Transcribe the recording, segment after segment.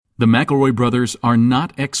The McElroy brothers are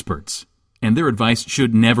not experts, and their advice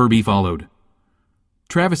should never be followed.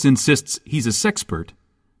 Travis insists he's a sexpert,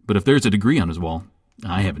 but if there's a degree on his wall,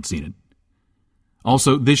 I haven't seen it.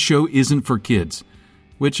 Also, this show isn't for kids,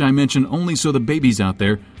 which I mention only so the babies out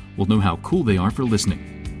there will know how cool they are for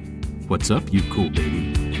listening. What's up, you cool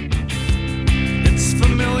baby? It's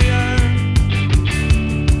familiar,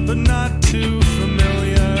 but not too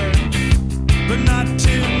familiar, but not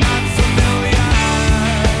too not familiar.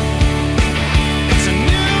 It's a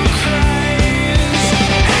new craze.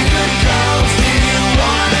 Hey, good girls, do you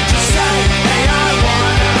wanna just say, hey, I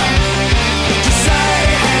wanna? Just say,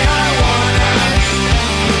 hey, I wanna.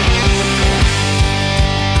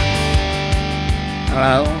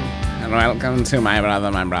 Hello, and welcome to My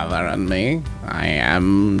Brother, and Me. I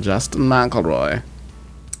am Justin McElroy.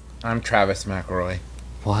 I'm Travis McElroy.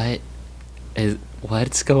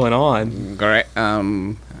 What's going on? Great.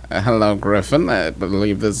 Hello, Griffin. I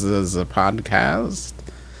believe this is a podcast.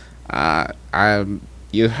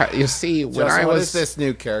 You see, when Justin, I what was is this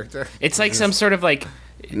new character? It's like some sort of like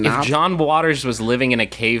if John Waters was living in a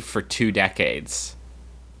cave for 2 decades.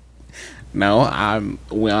 No,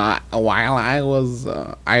 while I was,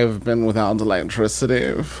 I've been without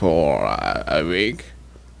electricity for a week,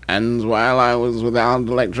 and while I was without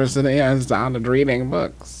electricity, I started reading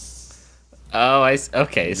books. Oh,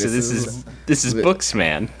 okay. So this is books,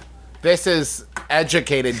 man. This is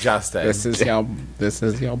educated Justin. This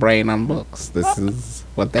is your brain on books. This is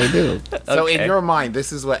what they do. So Okay. in your mind,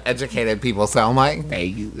 this is what educated people sound like?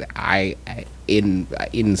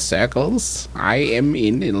 In circles. I am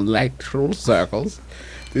in intellectual circles.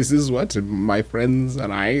 This is what my friends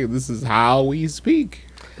and I. This is how we speak.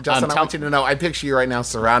 Justin, I want you to know, I picture you right now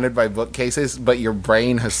surrounded by bookcases, but your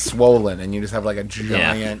brain has swollen and you just have like a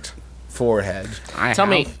giant forehead. I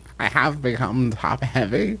have become top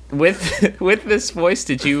heavy. With this voice,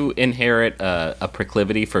 did you inherit a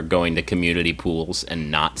proclivity for going to community pools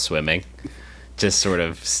and not swimming? Just sort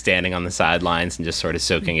of standing on the sidelines and just sort of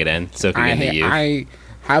soaking into you. I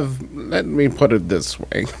have, let me put it this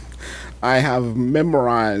way. I have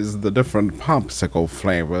memorized the different popsicle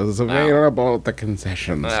flavors available at the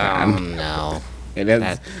concession stand. Oh, no. It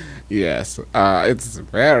is, yes. It's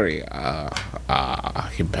very,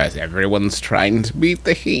 because everyone's trying to beat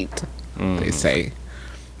the heat, they say.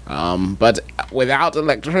 But without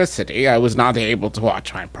electricity, I was not able to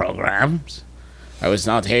watch my programs. I was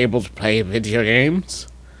not able to play video games.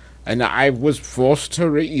 And I was forced to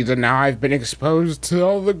read, and now I've been exposed to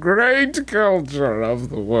all the great culture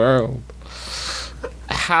of the world.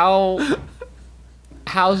 How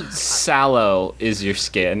sallow is your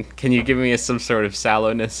skin? Can you give me some sort of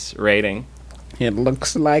sallowness rating? It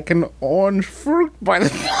looks like an orange fruit by the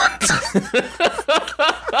front.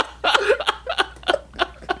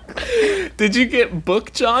 Did you get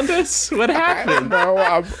book jaundice? What happened?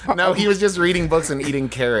 No, he was just reading books and eating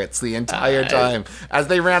carrots the entire time. As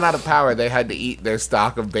they ran out of power, they had to eat their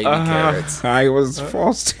stock of baby carrots. I was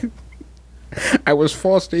forced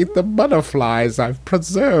to eat the butterflies I've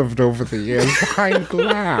preserved over the years behind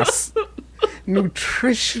glass.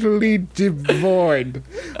 Nutritionally devoid,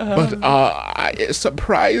 but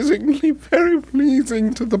surprisingly very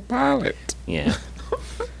pleasing to the palate. Yeah.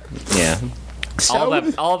 Yeah.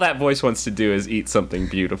 All that voice wants to do is eat something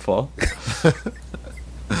beautiful.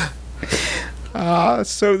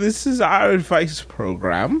 So this is our advice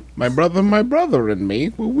program. My brother and me,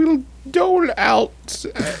 we'll dole out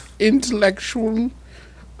intellectual,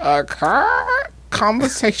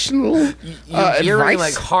 conversational You're advice.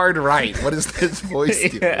 like hard right. What is this voice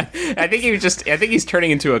doing? Yeah. I think he's turning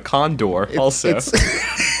into a condor also.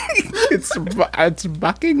 It's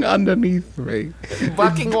bucking underneath me.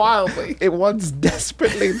 Bucking wildly. It wants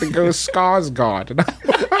desperately to go Skarsgård, and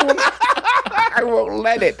I won't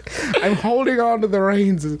let it. I'm holding on to the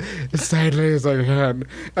reins as tightly as I can.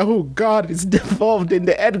 Oh God, it's devolved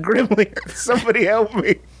into Ed Grimley. Somebody help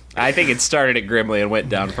me. I think it started at Grimley and went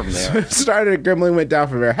down from there. Started at Grimley and went down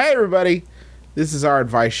from there. Hey everybody, this is our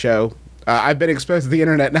advice show. I've been exposed to the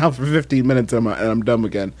internet now for 15 minutes and I'm dumb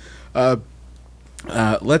again.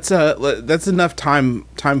 That's enough time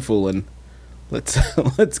fooling.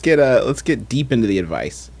 Let's get deep into the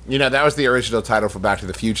advice. You know, that was the original title for Back to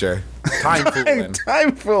the Future. Time fooling.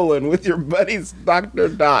 Time fooling with your buddies Dr.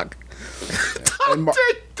 Doc. Dr.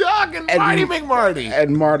 Doc and Marty McMarty.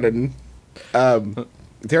 And Martin.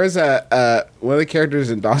 There's one of the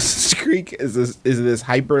characters in Dawson's Creek is this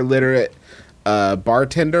hyper literate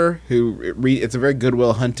bartender who it's a very Good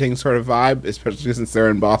Will Hunting sort of vibe, especially since they're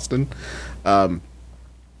in Boston.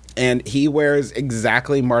 And he wears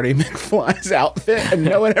exactly Marty McFly's outfit, and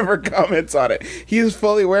no one ever comments on it. He is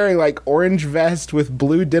fully wearing, like, orange vest with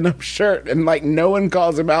blue denim shirt, and, like, no one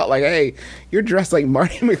calls him out, like, hey, you're dressed like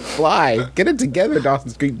Marty McFly. Get it together, Dawson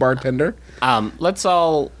Street bartender. Let's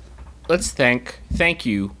thank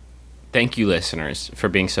you, listeners, for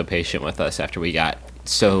being so patient with us after we got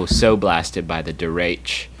so blasted by the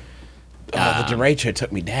derecho. The derecho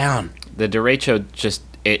took me down. The derecho just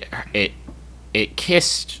it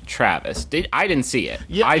kissed Travis. I didn't see it.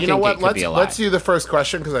 Yeah, I you know what? It could be a lie. Let's do the first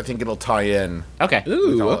question because I think it'll tie in. Okay.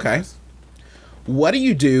 Ooh, okay. What do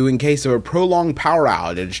you do in case of a prolonged power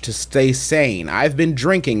outage to stay sane? I've been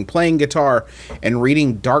drinking, playing guitar, and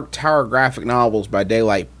reading Dark Tower graphic novels by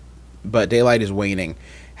daylight, but daylight is waning.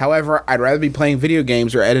 However, I'd rather be playing video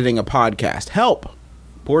games or editing a podcast. Help!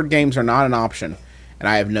 Board games are not an option, and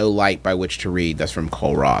I have no light by which to read. That's from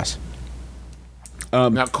Cole Ross.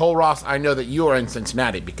 Now, Cole Ross, I know that you are in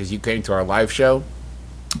Cincinnati because you came to our live show.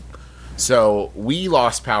 So we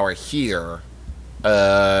lost power here.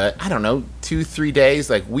 I don't know, 2-3 days.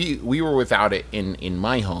 Like we were without it in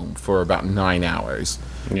my home for about 9 hours,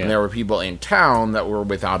 Yeah. and there were people in town that were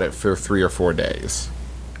without it for 3 or 4 days.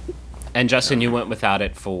 And Justin, you went without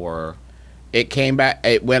it for. It came back.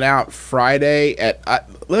 It went out Friday at.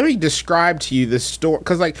 Let me describe to you the storm,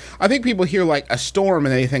 because like I think people hear like a storm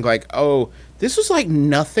and they think like, oh, this was like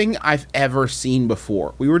nothing I've ever seen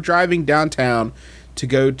before. We were driving downtown to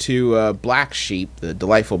go to Black Sheep, the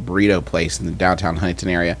delightful burrito place in the downtown Huntington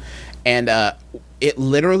area, and it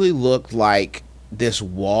literally looked like this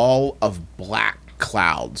wall of black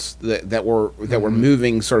clouds that were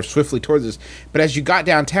moving sort of swiftly towards us. But as you got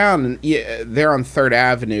downtown, and there on 3rd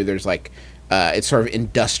Avenue, there's like it's sort of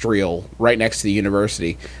industrial right next to the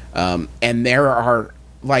university, and there are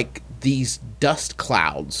like these dust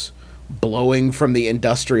clouds blowing from the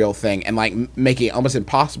industrial thing and like making it almost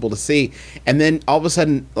impossible to see. And then all of a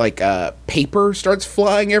sudden, like paper starts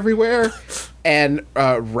flying everywhere, and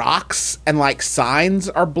rocks and like signs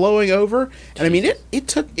are blowing over. And I mean,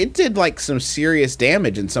 it did like some serious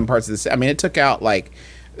damage in some parts of this. I mean, it took out like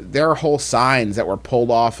there are whole signs that were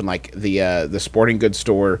pulled off, and like the sporting goods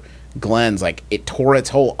store Glenn's, like it tore its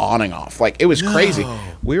whole awning off. Like it was crazy.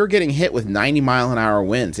 We were getting hit with 90-mile-an-hour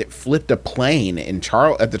winds. It flipped a plane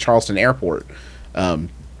at the Charleston airport, and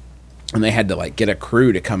they had to like get a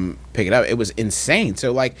crew to come pick it up. It was insane.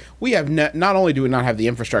 So like we have not only do we not have the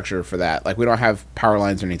infrastructure for that, like we don't have power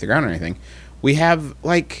lines underneath the ground or anything. We have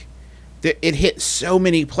like it hit so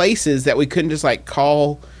many places that we couldn't just like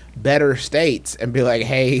call better states and be like,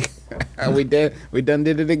 hey, we done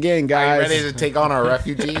did it again, guys. Are you ready to take on our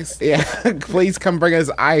refugees? Yeah, please come bring us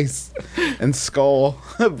ice and skull.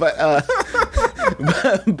 but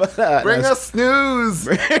Bring us snooze.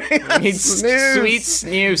 We need sweet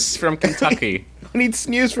snooze from Kentucky. We need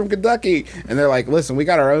snooze from Kentucky. And they're like, listen, we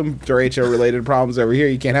got our own derecho related problems over here.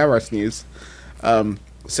 You can't have our snooze.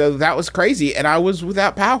 So that was crazy, and I was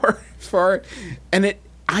without power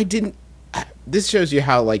this shows you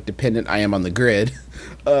how like dependent I am on the grid.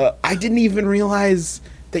 I didn't even realize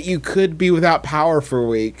that you could be without power for a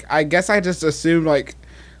week. I guess I just assumed like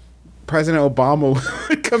President Obama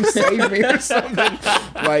would come save me or something.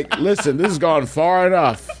 Like, listen, this has gone far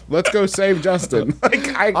enough. Let's go save Justin.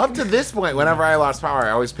 Up to this point, whenever I lost power,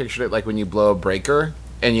 I always pictured it like when you blow a breaker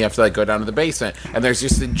and you have to like go down to the basement, and there's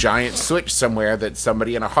just a giant switch somewhere that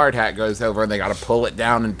somebody in a hard hat goes over, and they got to pull it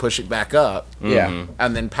down and push it back up. Yeah.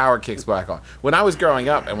 And then power kicks back on. When I was growing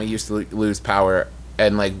up and we used to lose power,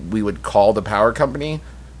 and like we would call the power company,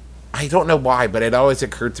 I don't know why, but it always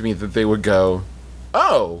occurred to me that they would go,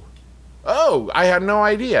 oh, I had no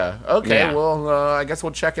idea. Okay, Yeah. well, I guess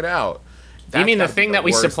we'll check it out. You mean the That's thing that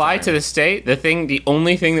we worst supply time. to the state? The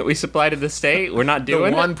only thing that we supply to the state? We're not The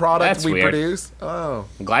doing one it? product That's we weird. produce? Oh.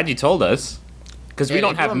 I'm glad you told us. Because we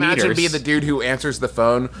don't have imagine meters. be the dude who answers the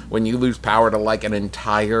phone when you lose power to like an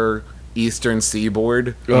entire eastern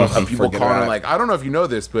seaboard of people forget calling about it. like, I don't know if you know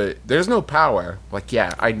this, but there's no power. Like,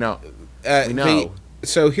 yeah, I know. We know.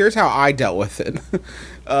 So here's how I dealt with it.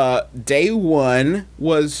 Day one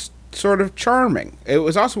was sort of charming. It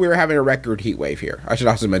was also, we were having a record heat wave here. I should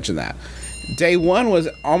also mention that. Day one was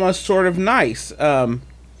almost sort of nice. We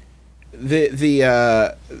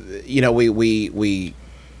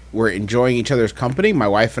were enjoying each other's company. My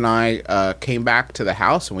wife and I came back to the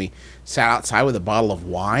house, and we sat outside with a bottle of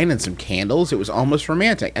wine and some candles. It was almost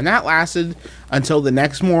romantic. And that lasted until the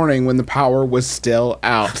next morning when the power was still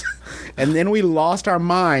out. And then we lost our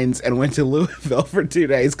minds and went to Louisville for 2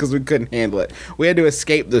 days because we couldn't handle it. We had to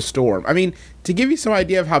escape the storm. I mean, to give you some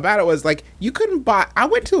idea of how bad it was, like, you couldn't buy... I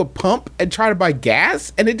went to a pump and tried to buy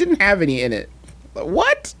gas, and it didn't have any in it.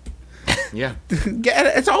 What? Yeah.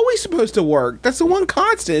 It's always supposed to work. That's the one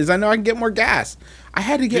constant is I know I can get more gas. I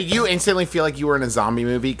had to get... Did you instantly feel like you were in a zombie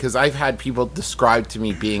movie? Because I've had people describe to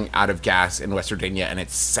me being out of gas in West Virginia, and it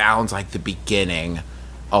sounds like the beginning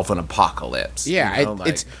of an apocalypse. Yeah, you know,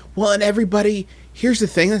 it's... Well, and everybody... Here's the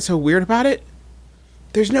thing that's so weird about it.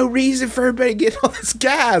 There's no reason for everybody to get all this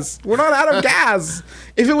gas. We're not out of gas.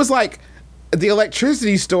 If it was like the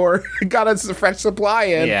electricity store got us a fresh supply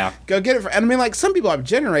in, go get it. And I mean, like, some people have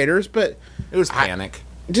generators, but... It was panic.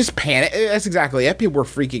 Just panic. That's exactly it. People were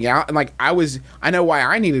freaking out. And, like, I know why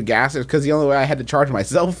I needed gas. It's because the only way I had to charge my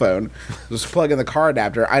cell phone was plug in the car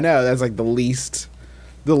adapter. I know, that's, like, the least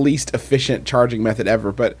efficient charging method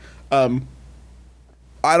ever. But,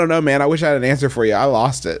 I don't know, man. I wish I had an answer for you. I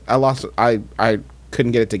lost it. I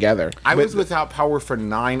couldn't get it together. I was without power for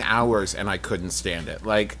 9 hours, and I couldn't stand it.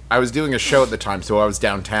 Like, I was doing a show at the time, so I was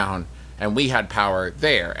downtown, and we had power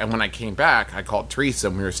there. And when I came back, I called Teresa,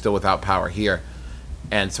 and we were still without power here.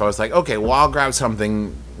 And so I was like, okay, well, I'll grab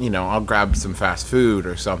something, I'll grab some fast food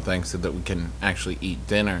or something so that we can actually eat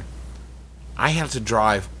dinner. I had to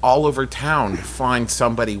drive all over town to find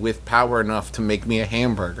somebody with power enough to make me a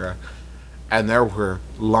hamburger. And there were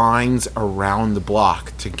lines around the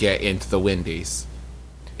block to get into the Wendy's.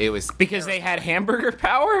 It was Because they had hamburger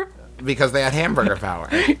power? because they had hamburger power.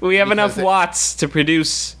 We have enough Because watts to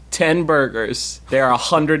produce 10 burgers. They're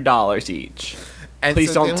 $100 each. And Please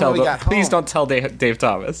so don't then tell when we them. got Please home- don't tell Dave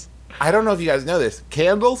Thomas. I don't know if you guys know this.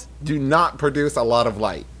 Candles do not produce a lot of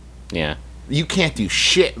light. Yeah. You can't do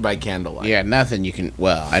shit by candlelight. Yeah, nothing you can...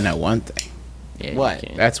 Well, I know one thing. Yeah, What? you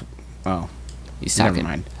can't. That's... Oh, You never sucking.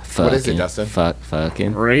 mind. What is it, Dustin?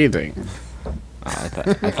 Fucking. Reading. Oh,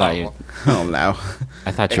 I thought you. Oh, no.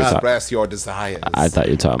 I thought you were. Express your desires. I thought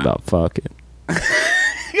you were talking about fucking.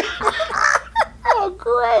 Oh,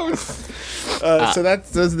 gross. So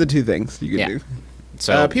those are the two things you can Yeah. do.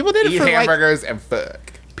 So People did it Eat for like... hamburgers and fuck.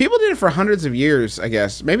 People did it for hundreds of years, I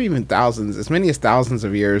guess. Maybe even thousands. As many as thousands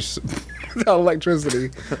of years without electricity.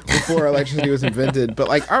 Before electricity was invented. But,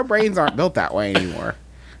 like, our brains aren't built that way anymore.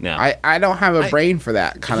 no. I don't have a brain for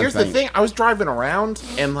that kind Here's of thing. the thing. I was driving around,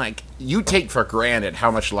 and, like, you take for granted how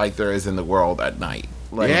much light there is in the world at night.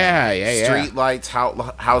 Like, Yeah. Street lights,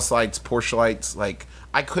 house lights, Porsche lights. Like,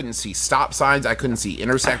 I couldn't see stop signs. I couldn't see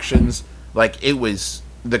intersections. Like, it was...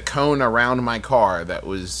 The cone around my car that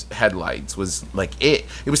was headlights was, like, it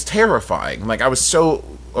was terrifying. Like, I was so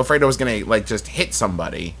afraid I was going to, like, just hit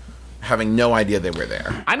somebody, having no idea they were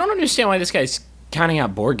there. I don't understand why this guy's counting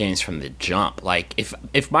out board games from the jump. Like,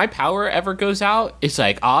 if my power ever goes out, it's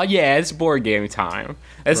like, oh yeah, it's board game time.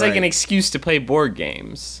 It's like an Right. excuse to play board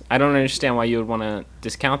games. I don't understand why you would want to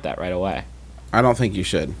discount that right away. I don't think you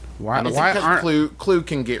should. Why Because aren't... Clue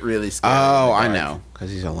can get really scary. Oh, I in the dark. know.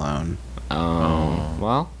 Because he's alone.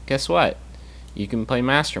 Well, guess what? You can play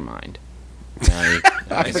Mastermind. I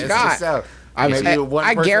It's forgot. just so- I maybe a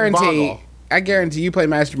one-person guarantee... boggle. I guarantee you play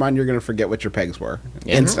Mastermind, you're going to forget what your pegs were.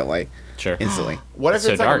 Yeah. Instantly. Sure. Instantly. What if It's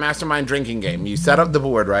so it's like dark. a mastermind drinking game? You set up the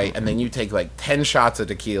board, right, and then you take like 10 shots of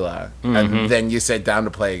tequila, and then you sit down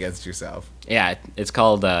to play against yourself. Yeah, it's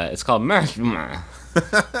called Mastermind.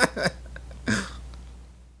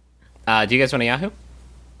 Do you guys want a Yahoo?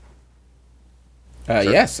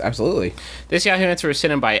 Yes, absolutely. This Yahoo answer was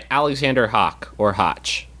sent in by Alexander Hawk or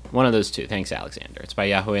Hotch. One of those two. Thanks, Alexander. It's by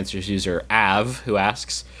Yahoo Answers user Av, who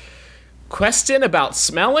asks, question about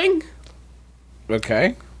smelling?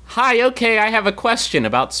 Okay. Hi, okay, I have a question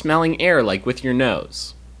about smelling air, like with your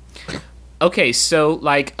nose. Okay, so,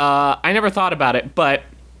 like, I never thought about it, but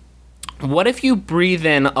what if you breathe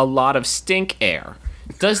in a lot of stink air?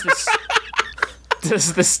 Does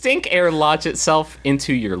the stink air lodge itself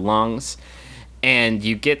into your lungs, and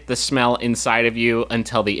you get the smell inside of you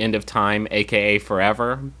until the end of time, aka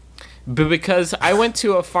forever? But because I went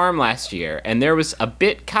to a farm last year, and there was a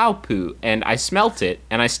bit cow poo, and I smelt it,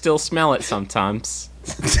 and I still smell it sometimes.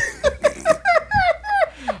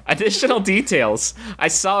 Additional details. I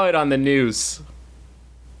saw it on the news.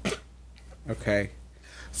 Okay.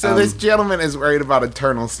 So this gentleman is worried about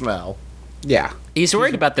eternal smell. Yeah. He's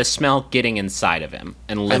worried about the smell getting inside of him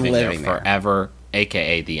and living there living there. forever,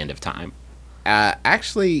 aka the end of time.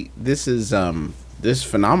 Actually, this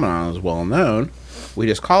phenomenon is well known. We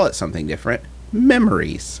just call it something different.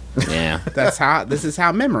 Memories. Yeah. This is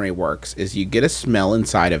how memory works, is you get a smell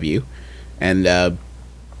inside of you, and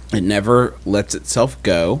it never lets itself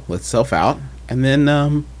go, lets itself out, and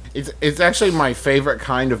then It's actually my favorite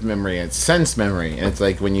kind of memory. It's sense memory. And it's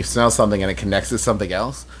like when you smell something and it connects to something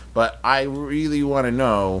else. But I really want to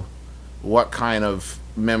know what kind of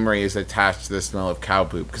memory is attached to the smell of cow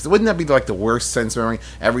poop. Because wouldn't that be like the worst sense memory?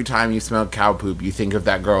 Every time you smell cow poop, you think of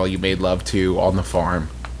that girl you made love to on the farm.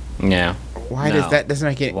 Yeah. Why No. doesn't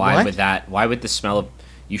make any... Why what? would that? Why would the smell of?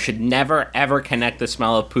 You should never ever connect the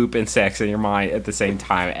smell of poop and sex in your mind at the same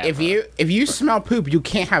time. Ever. If you smell poop, you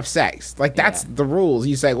can't have sex. Like, that's the rules.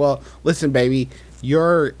 You say, well, listen, baby,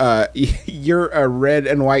 you're a red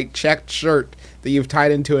and white checked shirt that you've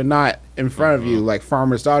tied into a knot in front of you, like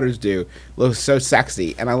farmers' daughters do, looks so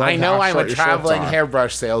sexy. And I know I'm short a your traveling shorts are.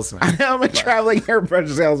 hairbrush salesman. I know I'm a traveling hairbrush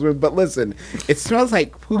salesman, but listen, it smells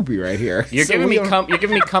like poopy right here. You're So giving we me don't- come. You're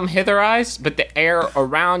giving me come hither eyes, but the air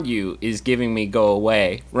around you is giving me go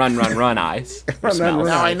away, run, run, run eyes. Run, Smells. run.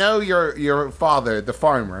 Now I know your father, the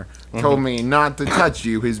farmer, told me not to touch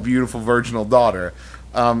you, his beautiful virginal daughter.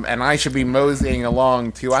 And I should be moseying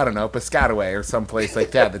along to, I don't know, Piscataway or someplace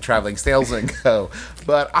like that, the traveling salesman go.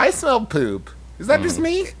 But I smell poop. Is that just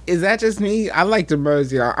me? Is that just me? I like to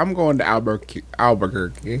mosey. I'm going to Albuquerque. Albert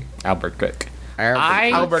Cook.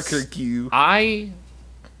 Albuquerque. I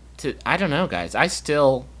don't know, guys. I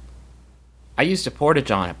used a porta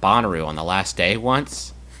john at Bonnaroo on the last day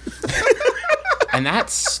once, and that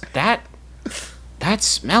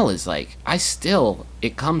smell is like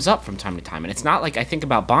it comes up from time to time, and it's not like I think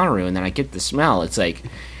about Bonnaroo and then I get the smell. It's like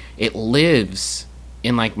it lives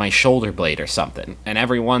in like my shoulder blade or something, and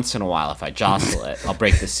every once in a while, if I jostle it, I'll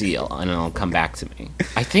break the seal and it'll come back to me.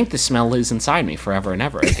 I think the smell lives inside me forever and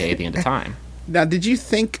ever, aka the end of time. Now, did you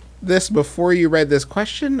think this before you read this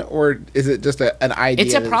question, or is it just an idea?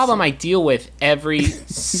 It's a problem I deal with every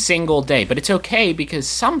single day, but it's okay because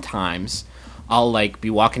sometimes I'll like be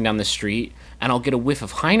walking down the street and I'll get a whiff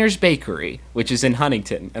of Heiner's Bakery, which is in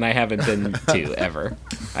Huntington, and I haven't been to ever.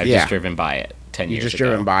 I've Yeah. just driven by it 10 You years just ago.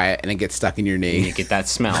 driven by it and it gets stuck in your And you knee. get that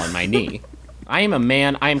smell in my knee. I am a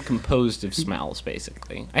man. I am composed of smells,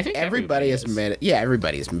 basically. I think Everybody is made. Yeah,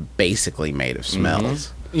 everybody is basically made of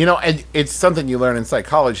smells. You know, and it's something you learn in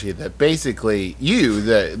psychology that basically you,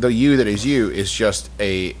 the you that is you, is just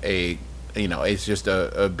it's just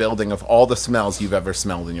a building of all the smells you've ever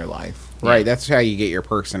smelled in your life. Right. That's how you get your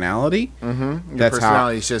personality. Your That's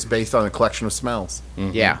personality is just based on a collection of smells.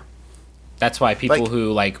 Yeah. That's why people Like-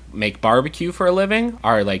 who like make barbecue for a living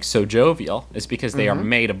are like so jovial. It's because they are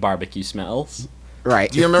made of barbecue smells. Right.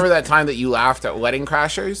 Do you remember that time that you laughed at Wedding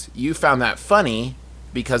Crashers? You found that funny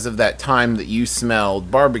because of that time that you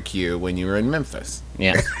smelled barbecue when you were in Memphis.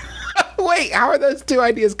 Yeah. Wait, how are those two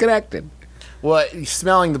ideas connected? Well,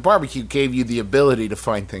 smelling the barbecue gave you the ability to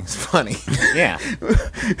find things funny. Yeah.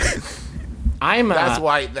 That's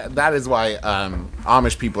why. That is why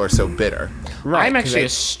Amish people are so bitter. Right. I'm 'cause actually they- a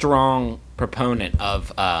strong proponent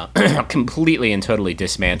of completely and totally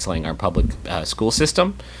dismantling our public school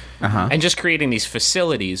system and just creating these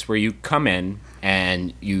facilities where you come in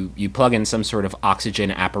and you plug in some sort of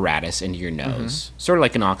oxygen apparatus into your nose, sort of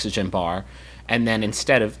like an oxygen bar. And then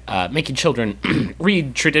instead of making children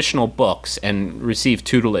read traditional books and receive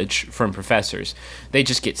tutelage from professors, they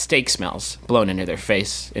just get steak smells blown into their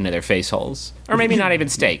face holes. Or maybe not even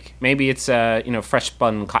steak. Maybe it's fresh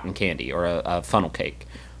spun cotton candy or a funnel cake.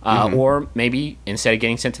 Or maybe instead of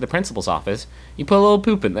getting sent to the principal's office, you put a little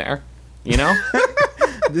poop in there. You know?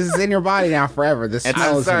 This is in your body now forever. This smell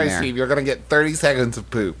I'm is in sorry, there. Steve. You're gonna get 30 seconds of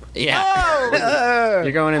poop. Yeah.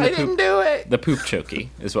 You're going in the I didn't poop. do it. The poop chokey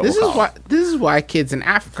is what This we'll is call why kids in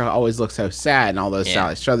Africa always look so sad in all those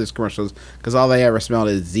Yeah. Struthers commercials, because all they ever smelled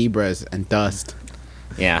is zebras and dust.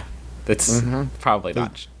 it. Yeah. That's probably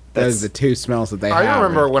not. Those are the two smells that they have. I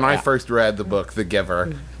remember when I Yeah. first read the book The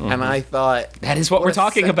Giver, and I thought, That is what we're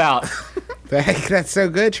talking about. That's so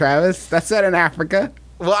good, Travis. That's set in Africa.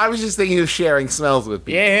 well, I was just thinking of sharing smells with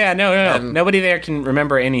people. Yeah, no. Nobody there can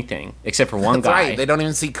remember anything except for one That's guy. right. They don't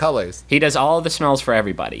even see colors. He does all the smells for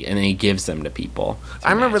everybody, and then he gives them to people. to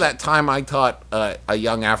I remember match. that time I taught a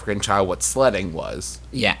young African child what sledding was,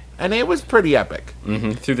 Yeah. and it was pretty epic.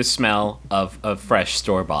 Through the smell of a fresh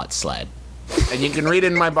store-bought sled. And you can read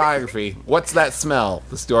in my biography, What's That Smell?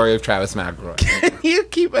 The story of Travis McElroy. You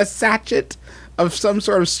keep a sachet of some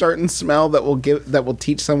sort of certain smell that will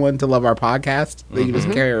teach someone to love our podcast that you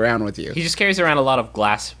just carry around with you. He just carries around a lot of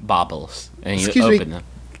glass baubles, and you Excuse me. open them.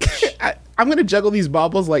 I'm gonna juggle these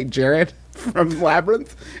baubles like Jared from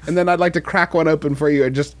Labyrinth, and then I'd like to crack one open for you,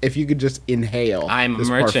 and just if you could just inhale. I'm a this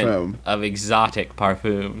merchant parfum. of exotic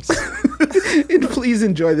parfums. And please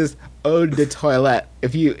enjoy this eau de toilette.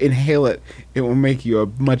 If you inhale it, it will make you a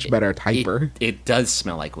much better typer. It does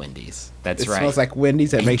smell like Wendy's. That's It right. smells like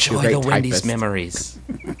Wendy's. It makes you a Enjoy great the Wendy's typist. memories.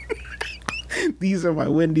 These are my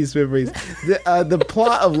Wendy's memories. The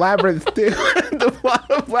plot of Labyrinth 2. The plot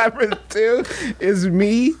of Labyrinth 2 is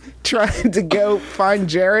me trying to go find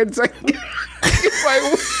Jared so I can get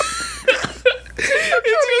my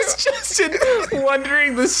It's just Austin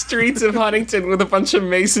wandering the streets of Huntington with a bunch of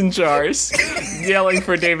mason jars, yelling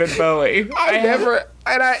for David Bowie.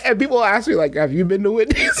 And people ask me, like, have you been to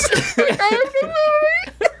Wendy's? Like, I have no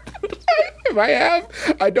memory. If I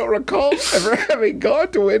have, I don't recall ever having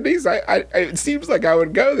gone to Wendy's. It seems like I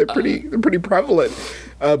would go. They're pretty prevalent.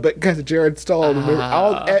 But because Jared stole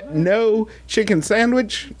no chicken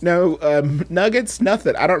sandwich, no nuggets,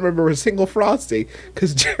 nothing. I don't remember a single Frosty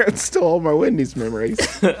because Jared stole all my Wendy's memories.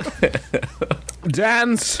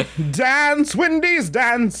 Dance, Wendy's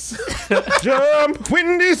dance. Jump,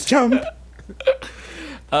 Wendy's jump.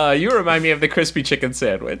 You remind me of the crispy chicken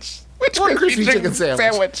sandwich. Which crispy chicken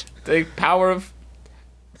sandwich? The power of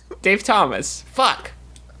Dave Thomas. Fuck.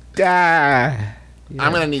 Yeah.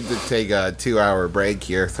 I'm gonna need to take a 2-hour break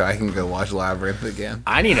here so I can go watch Labyrinth again.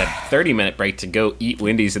 I need a 30-minute break to go eat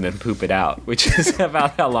Wendy's and then poop it out, which is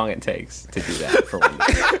about how long it takes to do that for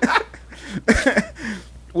Wendy's.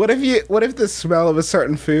 What if the smell of a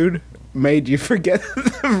certain food made you forget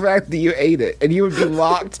the fact that you ate it, and you would be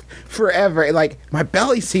locked forever? Like, my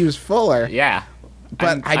belly seems fuller. Yeah.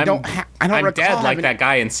 But I don't I'm recall dead like having- that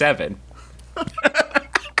guy in Seven.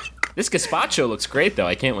 This gazpacho looks great, though.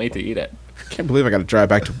 I can't wait to eat it. I can't believe I got to drive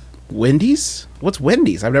back to Wendy's. What's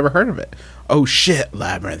Wendy's? I've never heard of it. Oh shit,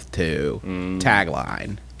 Labyrinth 2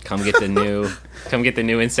 tagline. Come get the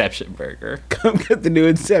new Inception burger. Come get the new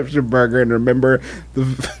Inception burger and remember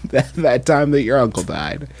that time that your uncle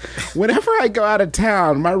died. Whenever I go out of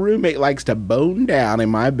town, my roommate likes to bone down in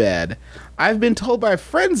my bed. I've been told by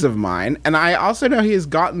friends of mine, and I also know he has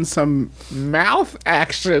gotten some mouth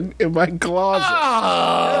action in my closet.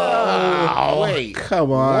 Oh, Wait,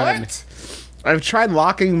 come on. What? I've tried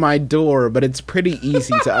locking my door, but it's pretty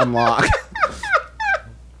easy to unlock.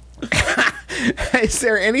 Is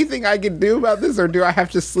there anything I can do about this, or do I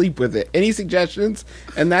have to sleep with it? Any suggestions?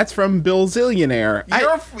 And that's from Bill Zillionaire.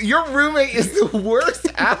 Your roommate is the worst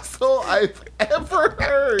asshole I've ever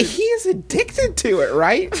heard. He is addicted to it,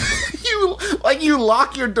 right? You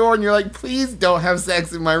lock your door and you're like, please don't have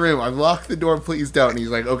sex in my room. I've locked the door, please don't. And he's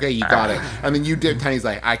like, okay, you got it. And then you dip and he's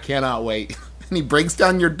like, I cannot wait. And he breaks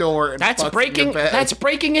down your door and That's fucks breaking. in your bed. That's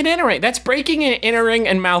breaking and entering. That's breaking and entering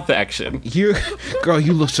and mouth action. Girl,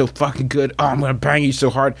 you look so fucking good. Oh, I'm gonna bang you so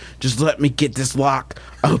hard. Just let me get this lock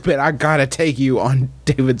open. I gotta take you on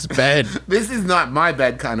David's bed. This is not my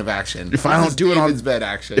bed kind of action. If I don't do it on David's bed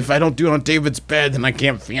action. If I don't do it on David's bed, then I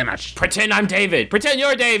can't finish. Pretend I'm David. Pretend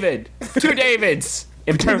you're David. Two Davids.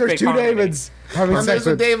 In There's perfect two harmony. Davids having and sex there's a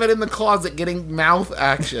with. David in the closet getting mouth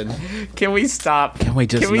action. Can we stop? Can we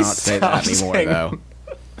just not say that anymore, though?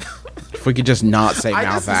 If we could just not say I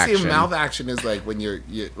mouth just action. assume mouth action is like when you're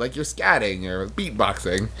scatting or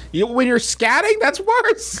beatboxing. When you're scatting, that's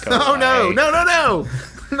worse. No, no,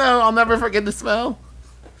 I'll never forget the smell.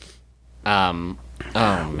 Oh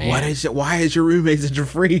man. What is it? Why is your roommate such a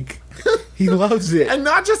freak? He loves it. And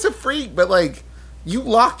not just a freak, but like you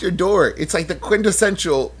locked your door. It's like the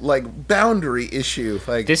quintessential like boundary issue.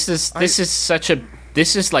 Like This is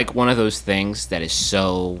like one of those things that is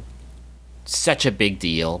such a big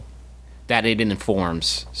deal that it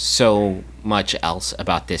informs so much else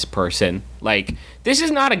about this person. Like, this is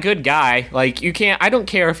not a good guy. Like, I don't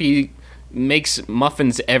care if he makes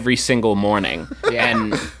muffins every single morning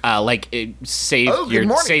and good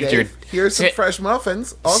morning, Dave. Here's some fresh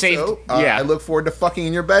muffins. Also, I look forward to fucking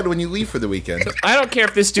in your bed when you leave for the weekend. I don't care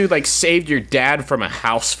if this dude like saved your dad from a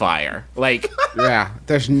house fire. Like, Yeah,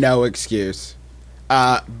 there's no excuse.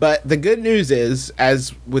 But the good news is,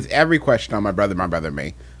 as with every question on my brother, and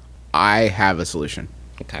me, I have a solution.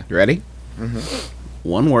 okay. You ready? Mm-hmm.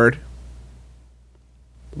 One word.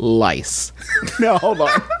 Lice. No, hold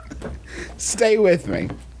on. Stay with me.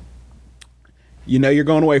 You know you're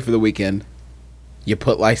going away for the weekend. You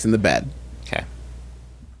put lice in the bed. Okay.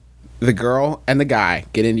 The girl and the guy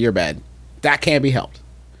get into your bed. That can't be helped.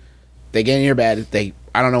 They get in your bed.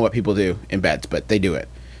 I don't know what people do in beds, but they do it.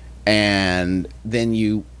 And then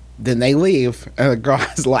they leave, and the girl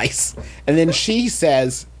has lice. And then she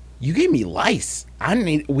says, "You gave me lice.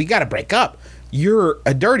 We got to break up. You're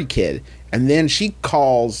a dirty kid." And then she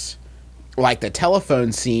calls, like the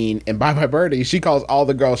telephone scene in Bye Bye Birdie. She calls all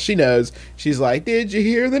the girls she knows. She's like, "Did you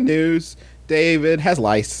hear the news? David has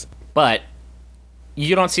lice." But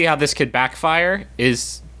you don't see how this could backfire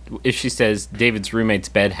is if she says David's roommate's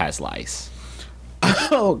bed has lice.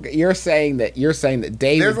 Oh, you're saying that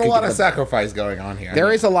David. There's a could lot get of sacrifice going on here.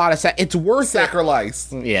 There is a lot of it's worth it.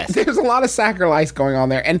 Sacrilice. Yes. There's a lot of sacrilice going on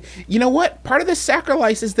there, and you know what? Part of the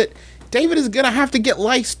sacrilice is that David is gonna have to get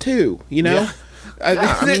lice too. You know,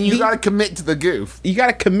 I mean, you got to commit to the goof. You got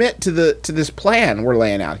to commit to this plan we're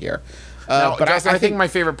laying out here. Now, but Justin, I I think my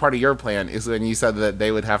favorite part of your plan is when you said that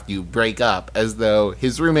they would have to break up, as though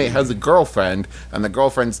his roommate has a girlfriend, and the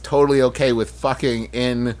girlfriend's totally okay with fucking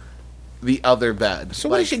in the other bed. So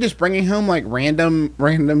what is she just bringing home like random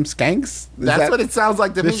skanks? That's what it sounds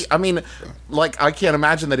like to me. I mean, like, I can't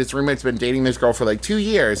imagine that his roommate's been dating this girl for like 2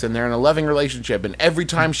 years, and they're in a loving relationship, and every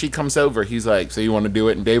time she comes over, he's like, so you want to do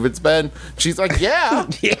it in David's bed? She's like, yeah.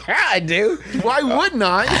 Yeah, I do. Why wouldn't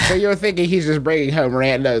I? So you're thinking he's just bringing home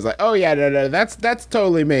randos? Like, oh yeah, no, that's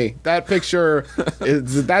totally me. That picture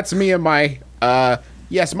that's me and my.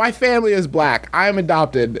 Yes, my family is black. I'm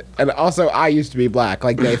adopted, and also I used to be black,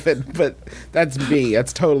 like Nathan. But that's me.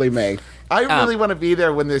 That's totally me. I really want to be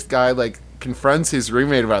there when this guy like confronts his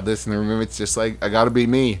roommate about this, and the roommate's just like, I gotta be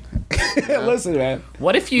me. Listen, man.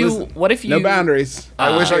 What if you? No boundaries.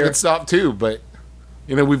 I wish I could stop too, but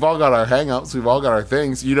you know, we've all got our hang-ups, we've all got our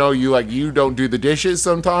things. You know, you don't do the dishes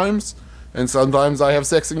sometimes, and sometimes I have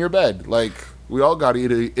sex in your bed. Like, we all got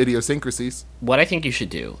idiosyncrasies. What I think you should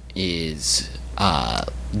do is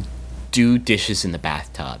do dishes in the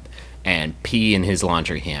bathtub and pee in his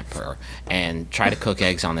laundry hamper and try to cook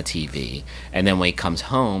eggs on the TV. And then when he comes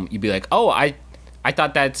home, you'd be like, oh, I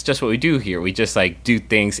thought that's just what we do here. We just like do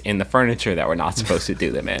things in the furniture that we're not supposed to do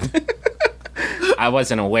them in. I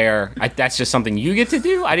wasn't aware. That's just something you get to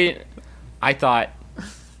do. I thought.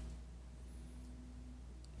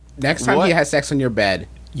 Next time he has sex on your bed,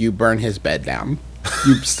 you burn his bed down.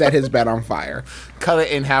 You set his bed on fire. Cut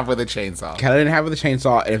it in half with a chainsaw. Cut it in half with a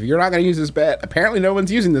chainsaw. And if you're not going to use this bed, apparently no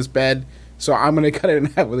one's using this bed, so I'm going to cut it in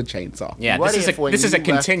half with a chainsaw. Yeah, What this if when is a you left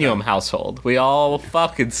continuum home- household. We all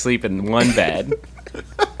fucking sleep in one bed.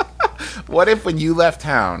 What if when you left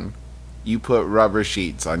town, you put rubber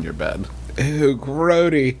sheets on your bed? Ew,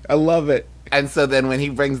 grody. I love it. And so then when he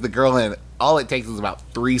brings the girl in, all it takes is about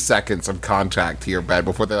 3 seconds of contact to your bed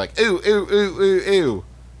before they're like, ooh, ooh, ooh, ooh, ooh.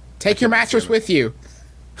 Take your mattress with you.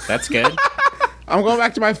 That's good. I'm going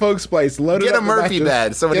back to my folks' place. Load it Get up a with Murphy mattress.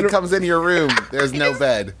 bed, so when Get he a- comes into your room, there's no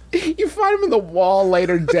bed. You find him in the wall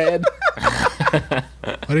later dead. Why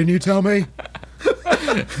didn't you tell me?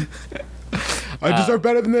 I deserve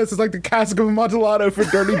better than this. It's like the cask of Amontillado for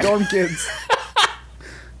dirty dorm kids.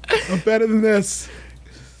 I'm better than this.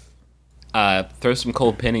 Throw some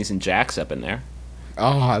cold pennies and jacks up in there.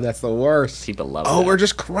 Oh, that's the worst. People love Oh, that. we're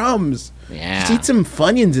just crumbs. Yeah. Just eat some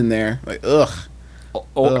Funyuns in there. Like, ugh.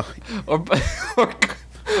 Or, Ugh.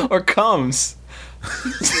 or comes.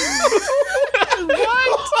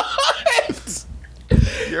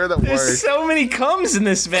 You're the There's worst. so many comes in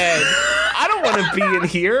this bed. I don't want to be in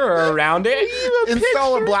here or around it.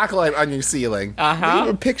 Install a black light on your ceiling. You have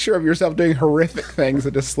a picture of yourself doing horrific things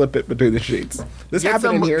and just slip it between the sheets. This Get happened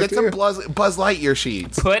some, in here, get too. some Buzz Lightyear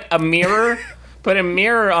sheets. Put a mirror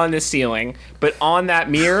on the ceiling, but on that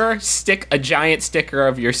mirror, stick a giant sticker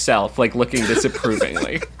of yourself, like looking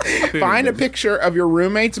disapprovingly. Find a picture of your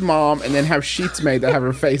roommate's mom and then have sheets made that have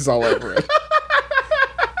her face all over it.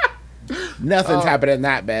 Nothing's happening in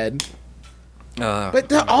that bed.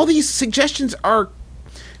 But all these suggestions are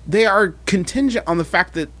contingent on the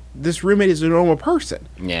fact that this roommate is a normal person.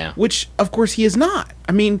 Yeah. Which, of course, he is not.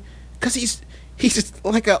 I mean, because he's just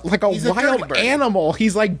like a He's a wild dirty bird. animal.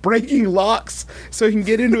 He's like breaking locks so he can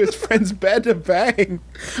get into his friend's bed to bang.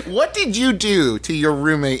 What did you do to your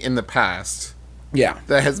roommate in the past Yeah,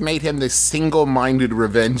 that has made him this single-minded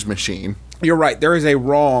revenge machine? you're right. There is a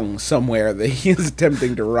wrong somewhere that he is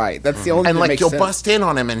attempting to right. That's the only thing And that like makes you'll sense. bust in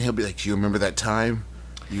on him, and he'll be like, "Do you remember that time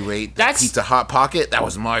you ate that That's- Pizza Hot Pocket? That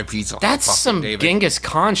was my Pizza Hot That's Pocket, some David." Genghis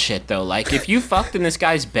Khan shit, though. Like, if you fucked in this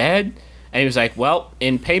guy's bed, and he was like, well,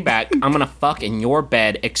 in payback, I'm gonna fuck in your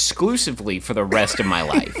bed exclusively for the rest of my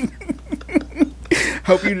life.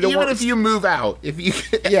 Hope you don't Even work. if you move out, if you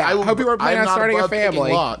Yeah, hope you were planning I'm on not starting a above picking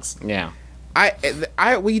family. locks. Yeah.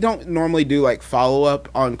 We don't normally do like follow up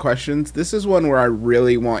on questions. This is one where I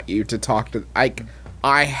really want you to talk to.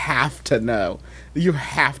 I have to know. You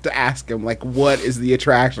have to ask him, like, what is the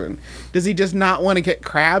attraction? Does he just not want to get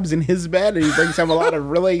crabs in his bed and he brings home a lot of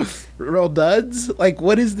real duds? Like,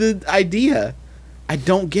 what is the idea? I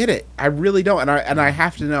don't get it. I really don't. And I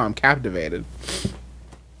have to know. I'm captivated.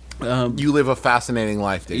 You live a fascinating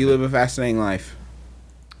life, David. You live a fascinating life.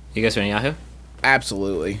 You guys are on Yahoo?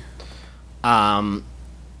 Absolutely. I've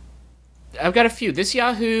got a few. This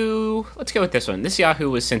Yahoo, let's go with this one. This Yahoo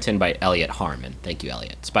was sent in by Elliot Harmon. Thank you,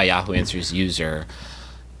 Elliot. It's by Yahoo Answers user.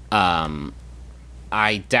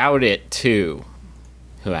 I doubt it too.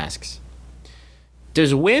 Who asks,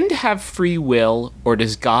 does wind have free will, or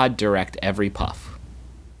does God direct every puff?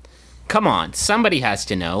 Come on, somebody has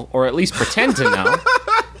to know, or at least pretend to know.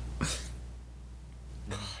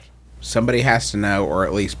 Somebody has to know, or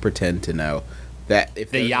at least pretend to know. that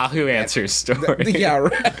if The there's- Yahoo Answers story. yeah,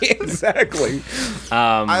 right, exactly.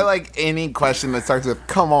 I like any question that starts with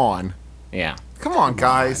 "Come on, Yeah. come on,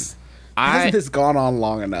 guys." Hasn't this gone on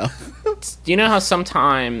long enough? Do you know how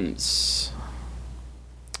sometimes,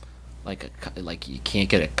 like you can't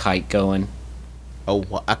get a kite going? Oh,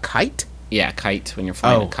 what, a kite? Yeah, a kite. When you're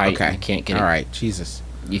flying a kite, okay. you can't get All it. right, Jesus.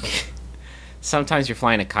 You can, sometimes you're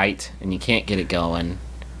flying a kite and you can't get it going.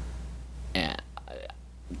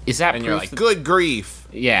 Is that And proof you're like, that- "Good grief!"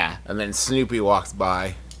 Yeah. And then Snoopy walks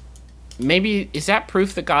by. Maybe is that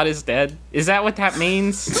proof that God is dead? Is that what that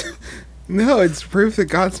means? No, it's proof that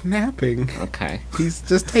God's napping. Okay. He's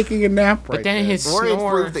just taking a nap right But then there. his Or it's snore.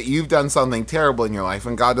 proof that you've done something terrible in your life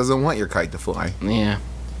and God doesn't want your kite to fly. Yeah.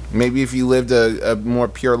 Maybe if you lived a more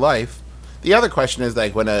pure life. The other question is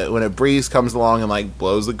like when a breeze comes along and like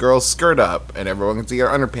blows the girl's skirt up and everyone can see her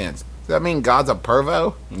underpants. Does that mean God's a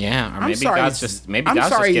pervo? Yeah. Or I'm maybe sorry, God's just I'm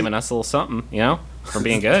sorry. giving us a little something, you know, for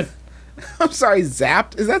being good. I'm sorry,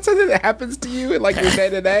 zapped? Is that something that happens to you in like your day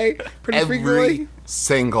to day pretty frequently?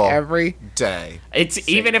 Single Every day. It's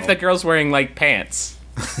even if the girl's wearing like pants.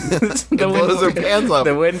 It blows her pants up.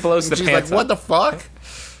 The wind blows the She's pants like, "What up. the fuck?"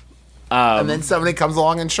 And then somebody comes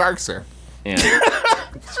along and sharks her. Yeah.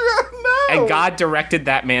 no. And God directed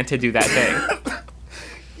that man to do that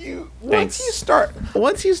thing. Once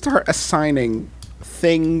you start assigning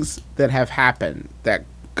things that have happened that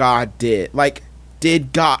God did, like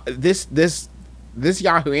did God this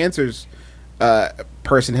Yahoo Answers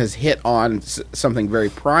person has hit on something very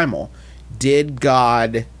primal. Did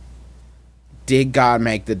God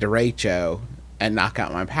make the derecho and knock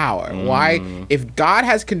out my power? Why, if God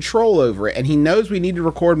has control over it and he knows we need to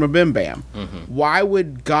record MBMBaM, why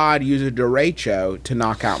would God use a derecho to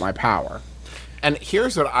knock out my power? And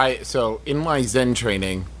here's what so in my Zen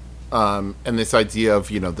training, and this idea of,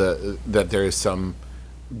 you know, that there is some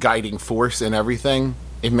guiding force in everything,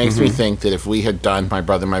 it makes me think that if we had done my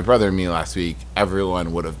brother and me last week,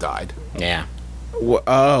 everyone would have died. Yeah.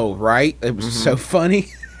 Oh, right. It was so funny.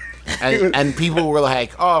 And people were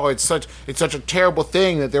like, "Oh, it's such a terrible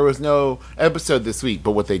thing that there was no episode this week."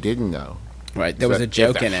 But what they didn't know, Right. There was a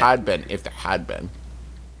joke in it. If there had been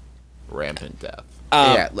rampant death.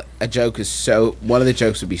 Yeah, a joke is one of the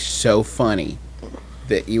jokes would be so funny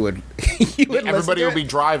that you would Everybody would be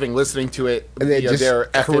driving, listening to it And they via just their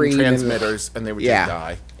FM careen transmitters, and they would just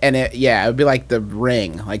die. And it would be like The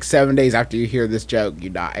Ring. Like 7 days after you hear this joke, you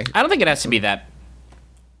die. I don't think it has to be that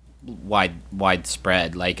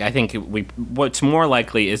widespread. Like, I think what's more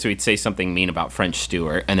likely is we'd say something mean about French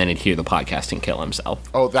Stewart, and then he'd hear the podcast and kill himself.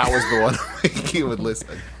 Oh, that was the one he would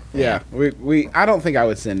listen. Yeah, I don't think I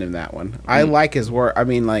would send him that one. I like his work. I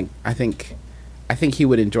mean, like, I think he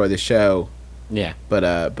would enjoy the show. Yeah.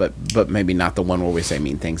 But maybe not the one where we say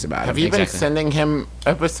mean things about Have him. you been Exactly. sending him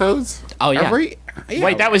episodes? Oh yeah. Yeah.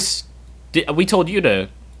 Wait, that was. We told you to.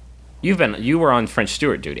 You were on French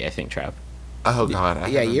Stewart duty, I think, Trav. Oh God!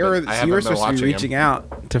 you were supposed to be reaching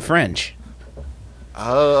out to French.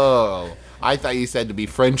 Oh, I thought you said to be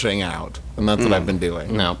Frenching out, and that's what I've been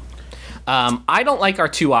doing. No. I don't like our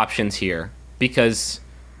two options here because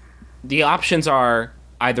the options are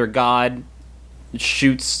either God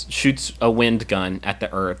shoots a wind gun at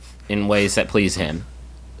the earth in ways that please him,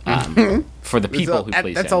 for the people who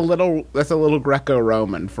please That's him. a little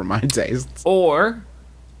Greco-Roman for my tastes. Or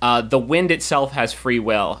the wind itself has free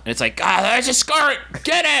will, and it's like, ah, there's a skirt,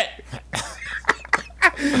 get it!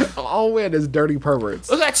 All wind is dirty perverts.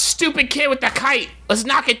 Look at that stupid kid with the kite. Let's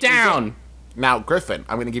knock it down. Now, Griffin,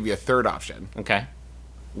 I'm going to give you a third option. Okay.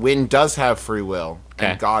 Wind does have free will, Okay.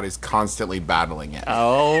 and God is constantly battling it.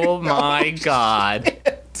 Oh my God.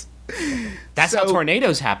 That's how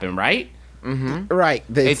tornadoes happen, right? Right.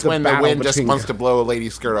 It's when the wind just wants to blow a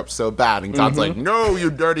lady's skirt up so bad, and God's like, "No, you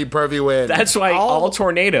dirty pervy wind." That's why all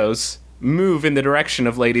tornadoes move in the direction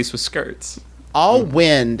of ladies with skirts. All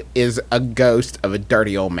wind is a ghost of a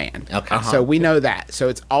dirty old man. Okay. So we know that. So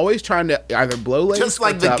it's always trying to either blow ladies just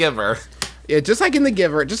like skirts the up- giver. Yeah, just like in the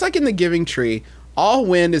Giver, just like in the Giving Tree, all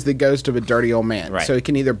wind is the ghost of a dirty old man. Right. So it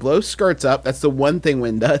can either blow skirts up. That's the one thing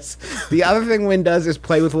wind does. The other thing wind does is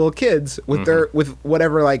play with little kids with with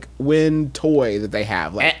whatever like wind toy that they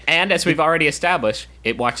have. Like And as we've already established,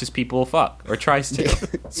 it watches people fuck, or tries to.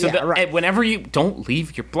 So Yeah, right. and whenever you don't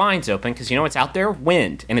leave your blinds open, because you know it's out there,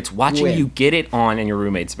 wind, and it's watching Wind. you get it on in your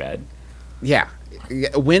roommate's bed. yeah,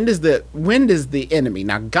 wind is the enemy.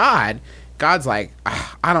 Now God's like,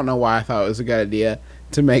 I don't know why I thought it was a good idea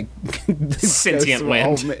to make Sentient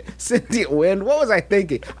wind. Sentient wind. What was I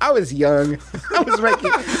thinking? I was young.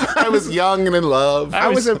 I was young and in love. I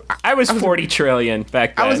was 40 trillion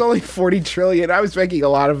back then. I was only 40 trillion. I was making a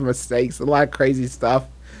lot of mistakes, a lot of crazy stuff.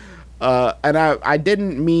 And I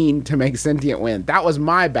didn't mean to make sentient wind. That was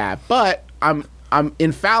my bad. But I'm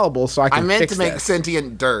infallible, so I can. I meant fix to make this.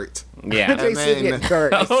 sentient dirt. Yeah. Make sentient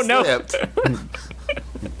dirt. Oh no. Slipped.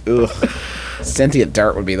 Ugh. Sentient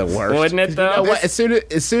dirt would be the worst. Wouldn't it though? You know what? As soon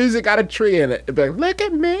as it got a tree in it, it'd be like, look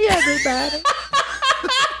at me, everybody.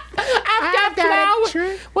 I've got a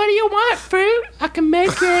tree. What do you want, fruit? I can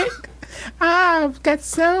make it. I've got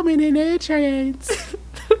so many nutrients.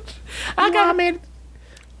 I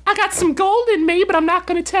got some gold in me, but I'm not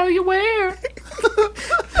going to tell you where.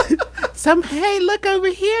 Hey, look over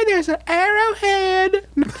here. There's an arrowhead.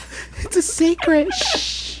 It's a secret.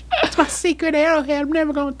 Shh. It's my secret arrowhead. I'm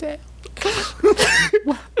never going to tell.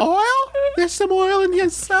 Oil? There's some oil in here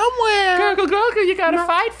somewhere. Gurgle, gurgle, you got to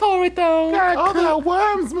fight for it, though. Oh, there are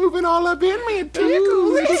worms moving all up in me. It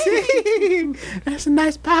tickles. There's a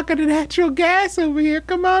nice pocket of natural gas over here.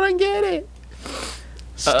 Come on and get it.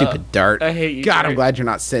 Stupid dirt. I hate you, God, I'm dirt. glad you're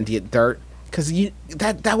not sentient dirt. Because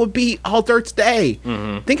that would be all dirt's day.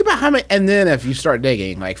 Mm-hmm. Think about how many. And then if you start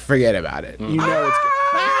digging, like, forget about it. You know it's good.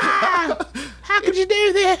 How could you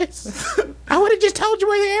do this? I would have just told you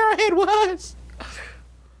where the arrowhead was.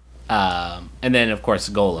 And then, of course,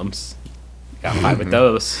 golems. Got 5 with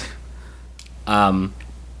those.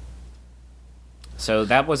 So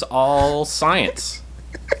that was all science.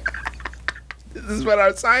 This is what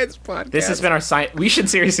our science podcast. This has been our science. We should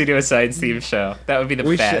seriously do a science themed show. That would be the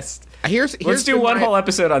best. Here's do one whole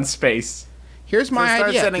episode on space. Here's my start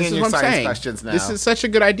idea. sending This in is your what I'm science saying. questions now. This is such a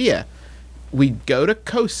good idea. We go to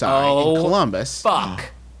COSI in Columbus.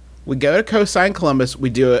 Fuck. We go to COSI in Columbus. We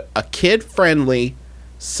do a kid-friendly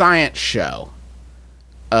science show.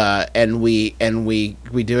 And we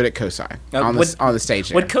do it at COSI on the stage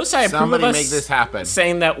there. Would COSI approve Somebody of us make this happen.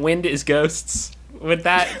 saying that wind is ghosts? Would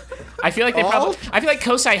that? I feel like they probably. I feel like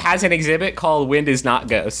COSI has an exhibit called "Wind is not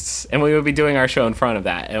ghosts," and we would be doing our show in front of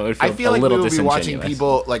that, and it would feel, I feel a like we little would be watching disingenuous.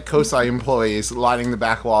 people, like COSI employees, lining the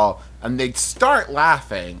back wall, and they'd start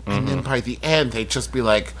laughing, and then by the end, they'd just be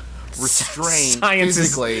like restrained Science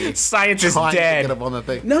physically. Science is trying to dead. get up on the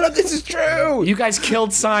thing. No, this is true. You guys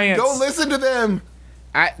killed science. Go listen to them.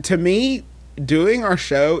 To me, doing our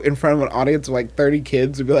show in front of an audience of like 30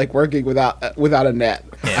 kids would be like working without a net.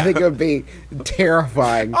 I think it would be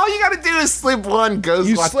terrifying. All you gotta do is slip one, goes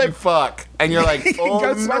You watch slip- you fuck, and you're like, oh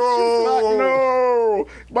Ghost watch you fuck. No,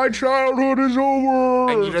 my childhood is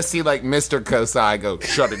over. And you just see like Mr. COSI go,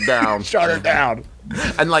 shut it down. Shut her down.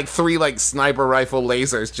 And like 3 like sniper rifle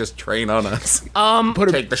lasers just train on us.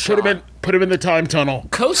 Take the shot. Put him in the time tunnel.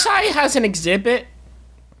 COSI has an exhibit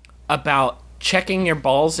about checking your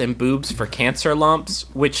balls and boobs for cancer lumps,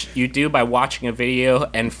 which you do by watching a video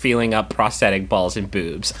and feeling up prosthetic balls and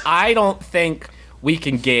boobs. I don't think we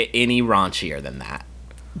can get any raunchier than that.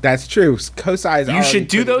 That's true. COSI is. You already should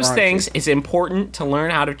do pretty those raunchy. things. It's important to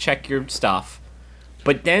learn how to check your stuff.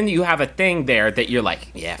 But then you have a thing there that you're like,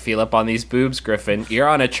 yeah, feel up on these boobs, Griffin. You're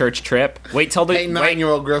on a church trip. Wait till Hey,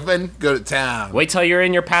 9-year-old Griffin, go to town. wait till you're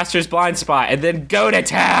in your pastor's blind spot and then go to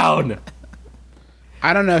town.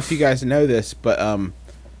 I don't know if you guys know this, but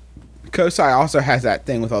COSI also has that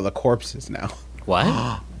thing with all the corpses now.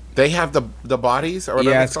 What? They have the bodies or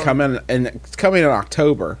whatever. Yeah, it's coming in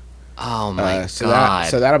October. Oh my so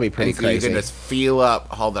god. that'll be pretty And so you crazy. can just feel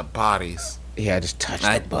up all the bodies. Yeah, just touch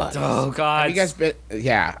the butt. Oh god. Have you guys been?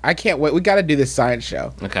 Yeah, I can't wait. We got to do this science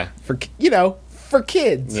show Okay. for for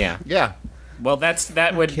kids. Yeah. Yeah. Well,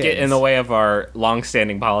 that would get in kids. the way of our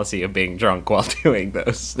long-standing policy of being drunk while doing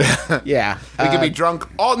those. yeah. We can be drunk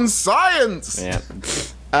on science. Yeah.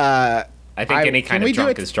 I think any can kind we of do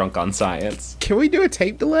drunk it- is drunk on science. Can we do a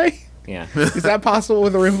tape delay? Yeah. Is that possible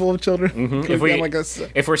with a room full of children? Can If we we get like a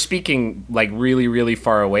if we're speaking like really really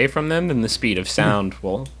far away from them, then the speed of sound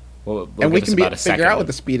will and we give us can about a figure second. out what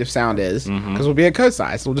the speed of sound is because we'll be at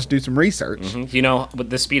COSI, so we'll just do some research. You know, but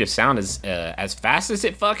the speed of sound is as fast as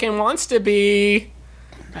it fucking wants to be.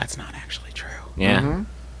 That's not actually true. Yeah.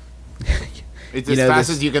 It's You as know, fast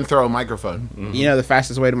this- as you can throw a microphone. You know the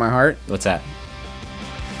fastest way to my heart? What's that?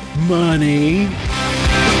 Money.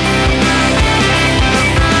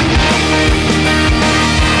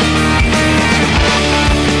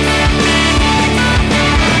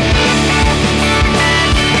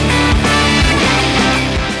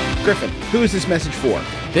 Griffin, who is this message for?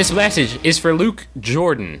 This message is for Luke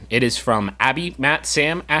Jordan. It is from Abby, Matt,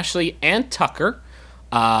 Sam, Ashley, and Tucker.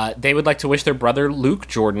 They would like to wish their brother Luke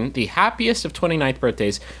Jordan the happiest of 29th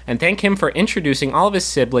birthdays and thank him for introducing all of his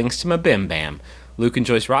siblings to MBMBaM. Luke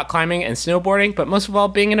enjoys rock climbing and snowboarding, but most of all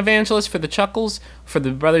being an evangelist for the Chuckles for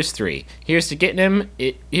the Brothers 3. Here's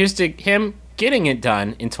to him getting it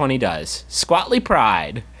done in 20 does. Squatly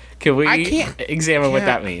Pride. Can we I can't- examine what yeah.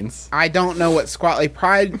 that means? I don't know what squatly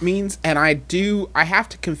pride means, and I have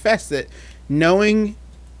to confess that knowing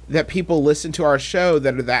that people listen to our show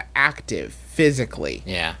that are that active physically,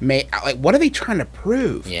 Yeah. what are they trying to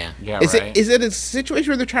prove? Yeah. Yeah, Is right. it a situation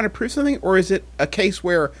where they're trying to prove something, or is it a case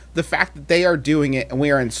where the fact that they are doing it and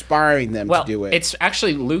we are inspiring them Well, to do it? it's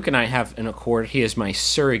actually Luke and I have an accord. He is my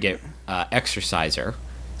surrogate exerciser.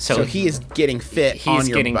 So he is getting fit on He's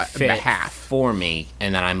your getting fit behalf. for me,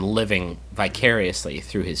 and then I'm living vicariously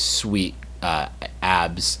through his sweet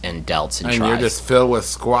abs and delts and And you're tries. just filled with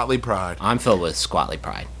squatly pride. I'm filled with squatly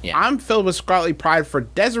pride. Yeah. I'm filled with squatly pride for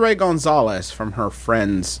Desiree Gonzalez from her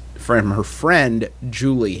friend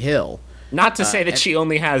Julie Hill. Not to say that she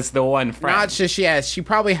only has the one friend. Not just she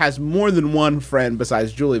probably has more than one friend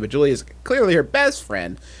besides Julie, but Julie is clearly her best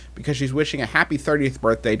friend because she's wishing a happy 30th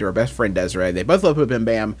birthday to her best friend Desiree. They both love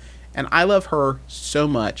MBMBaM, and I love her so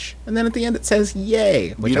much. And then at the end it says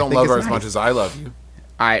yay. Which You I don't think love is her as nice. much as I love you.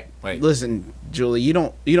 Wait. Listen, Julie, you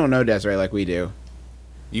don't know Desiree like we do.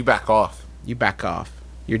 You back off. You back off.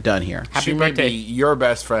 You're done here. Happy She may birthday. be your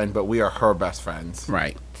best friend, but we are her best friends.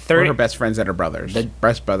 Right. 30 We're her best friends that are brothers.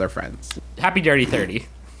 Best brother friends. Happy Dirty 30.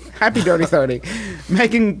 Happy Dirty 30.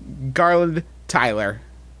 Megan Garland Tyler.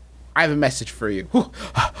 I have a message for you. Whew.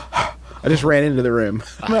 I just ran into the room.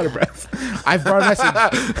 I'm out of breath. I've brought a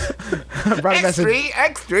message. I've brought a message.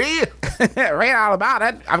 X3. Read all about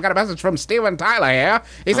it. I've got a message from Steven Tyler here.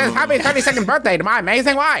 He says, happy 32nd birthday to my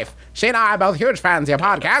amazing wife. She and I are both huge fans of your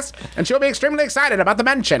podcast, and she'll be extremely excited about the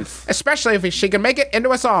mention, especially if she can make it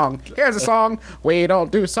into a song. Here's a song. We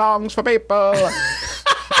don't do songs for people.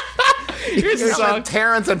 Here's a It's song. like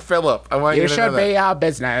Terrence and Phillip. I want you You to should know that. be our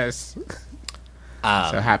business.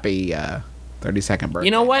 So happy 32nd birthday.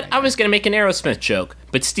 You know what? I was going to make an Aerosmith joke,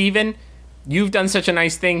 but Steven, you've done such a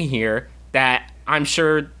nice thing here that I'm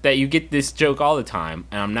sure that you get this joke all the time,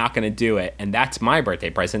 and I'm not going to do it, and that's my birthday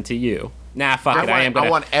present to you. Nah, fuck it. I am going I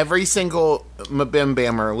to... want every single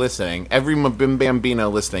MBMBamer listening, every MBMBambino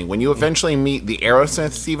listening, when you eventually meet the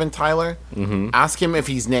Aerosmith Steven Tyler, ask him if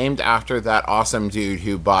he's named after that awesome dude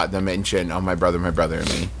who bought the mention on My Brother, and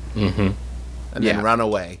Me. Mm-hmm. And then run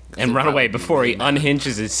away. And run away before he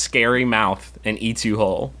unhinges his scary mouth and eats you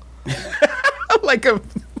whole. like a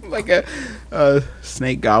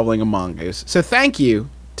snake gobbling a mongoose. So thank you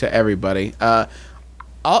to everybody.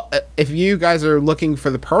 If you guys are looking for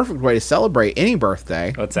the perfect way to celebrate any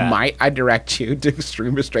birthday, What's that? might I direct you to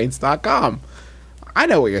extremerestraints.com. I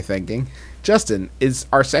know what you're thinking. Justin, is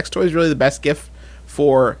our sex toys really the best gift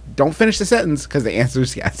for... Don't finish the sentence, because the answer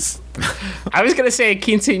is yes. I was going to say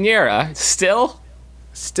quinceañera. Still?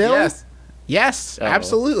 Still? Yes. Yes, Oh.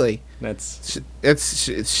 absolutely. That's...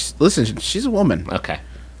 Listen, she's a woman. Okay.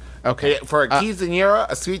 Okay. For a quinceañera,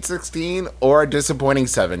 a sweet 16, or a disappointing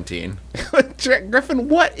 17. Griffin,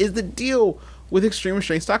 what is the deal with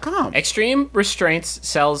extremerestraints.com? Extreme Restraints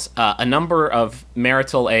sells a number of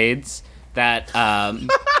marital aids that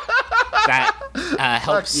help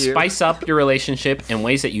Fuck you. spice up your relationship in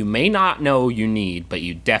ways that you may not know you need, but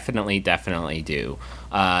you definitely do.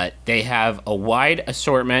 They have a wide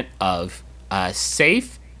assortment of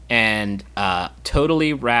safe and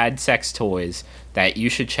totally rad sex toys that you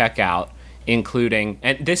should check out, including,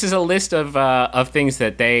 and this is a list of things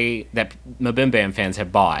that MBMBaM fans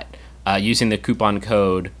have bought using the coupon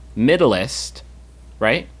code Middleist,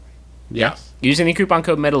 right? Yes. Using the coupon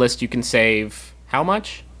code Middleist, you can save how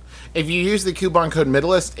much? If you use the coupon code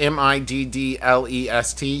Middleist,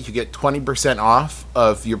 MIDDLEST, you get 20% off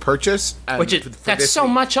of your purchase. And Which is for that's this so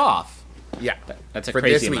week. much off. Yeah, That's a for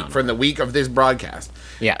crazy this week, amount. from the week of this broadcast.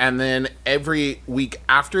 Yeah. And then every week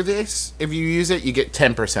after this, if you use it, you get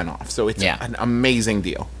 10% off. So it's Yeah. an amazing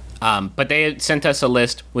deal. But they sent us a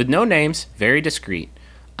list with no names, very discreet.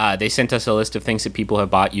 They sent us a list of things that people have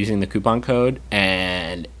bought using the coupon code,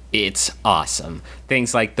 and it's awesome.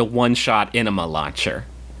 Things like the one-shot enema launcher.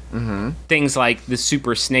 Mm-hmm. Things like the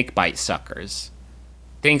super snake bite suckers.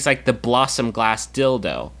 Things like the Blossom Glass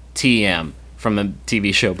dildo, TM, from the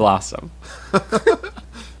TV show Blossom.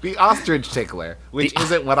 The ostrich tickler, which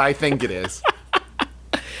isn't what I think it is.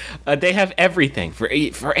 They have everything for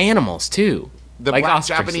animals, too. The like black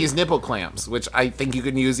ostriches. Japanese nipple clamps, which I think you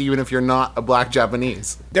can use even if you're not a black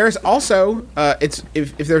Japanese. There's also if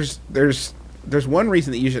there's one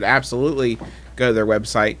reason that you should absolutely go to their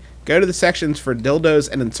website. Go to the sections for dildos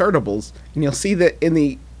and insertables, and you'll see that in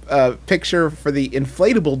the picture for the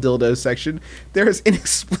inflatable dildo section, there is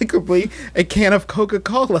inexplicably a can of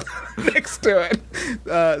Coca-Cola next to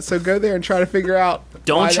it. So go there and try to figure out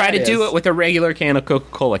Don't why try that to do is. it with a regular can of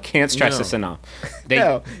Coca-Cola. Can't stress No. this enough.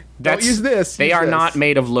 No, don't use this. They use are this. not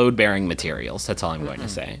made of load-bearing materials. That's all I'm going to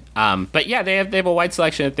say. But yeah, they have a wide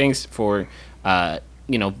selection of things for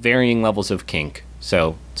varying levels of kink.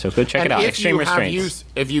 So go check it out. Extreme Restraints.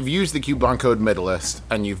 If you've used the coupon code Middleist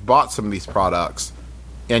and you've bought some of these products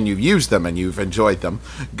and you've used them and you've enjoyed them,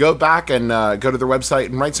 go back and go to their website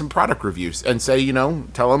and write some product reviews and say,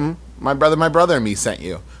 tell them my brother and me sent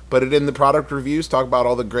you. Put it in the product reviews. Talk about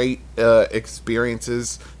all the great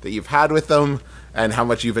experiences that you've had with them and how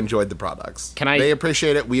much you've enjoyed the products. They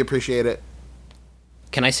appreciate it. We appreciate it.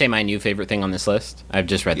 Can I say my new favorite thing on this list? I've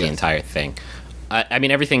just read the entire thing. I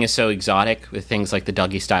mean, everything is so exotic with things like the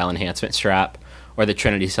Dougie Style Enhancement Strap or the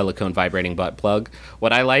Trinity Silicone Vibrating Butt Plug.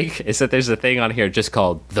 What I like is that there's a thing on here just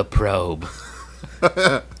called the Probe.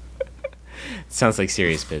 It sounds like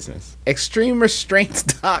serious business.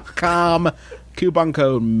 ExtremeRestraints.com, coupon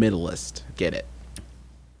code Middleist. Get it.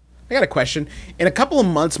 I got a question. In a couple of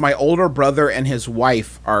months, my older brother and his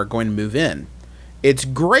wife are going to move in. It's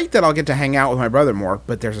great that I'll get to hang out with my brother more,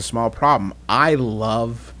 but there's a small problem. I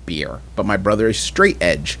love beer, but my brother is straight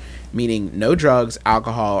edge, meaning no drugs,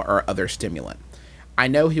 alcohol, or other stimulant. I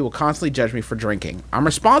know he will constantly judge me for drinking. I'm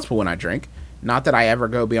responsible when I drink. Not that I ever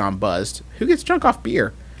go beyond buzzed. Who gets drunk off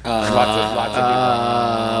beer? Lots of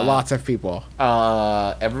Lots people. of people.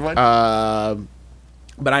 Everyone?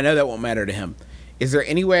 But I know that won't matter to him. Is there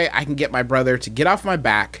any way I can get my brother to get off my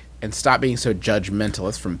back and stop being so judgmental?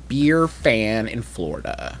 It's from Beer Fan in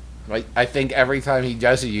Florida. I think every time he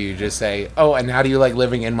does it, you just say, "Oh, and how do you like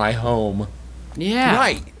living in my home?" Yeah.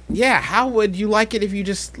 Right. Yeah, how would you like it if you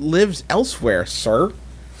just lived elsewhere, sir?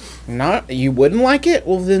 You wouldn't like it?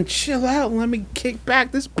 Well, then chill out and let me kick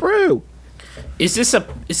back this brew. Is this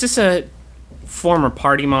a former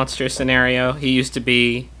party monster scenario? He used to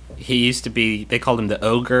be, they called him the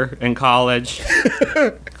ogre in college.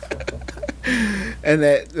 And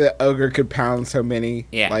that the ogre could pound so many,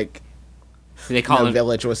 They called him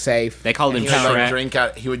village was safe. They called him He would,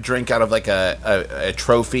 Shrek. he would drink out of like a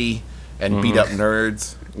trophy and beat up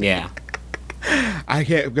nerds. Yeah. I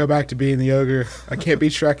can't go back to being the ogre. I can't be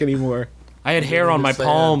Shrek anymore. I had hair on my Sad.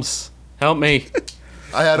 palms. Help me.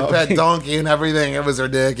 I had a pet donkey and everything. It was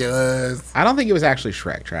ridiculous. I don't think it was actually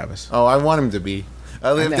Shrek, Travis. Oh, I want him to be.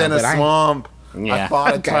 I lived know, in a but swamp. Yeah. I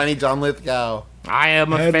fought Okay. a tiny John Lithgow. I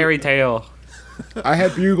am a fairy tale. I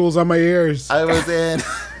had bugles on my ears. I was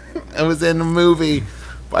in a movie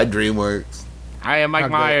by DreamWorks. I am Mike Oh,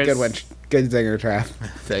 Myers. Good one. Good zinger, Trav.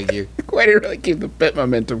 Thank you. Way to really keep the bit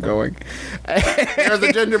momentum going. There's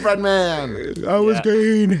a gingerbread man. I was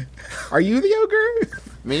green. Are you the ogre?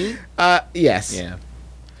 Me? Yes. Yeah.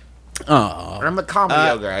 Oh. I'm a comedy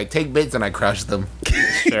ogre. I take bits and I crush them.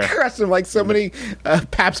 Sure. Crushed him like so many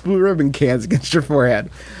Pabst Blue Ribbon cans against your forehead.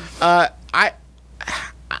 I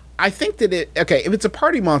think that if it's a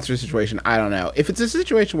party monster situation, I don't know. If it's a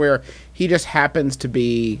situation where he just happens to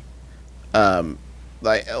be,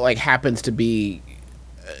 happens to be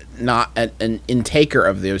not an intaker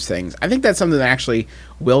of those things, I think that's something that actually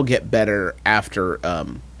will get better after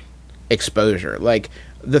exposure. Like,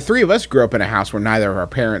 the three of us grew up in a house where neither of our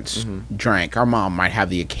parents drank. Our mom might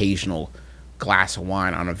have the occasional glass of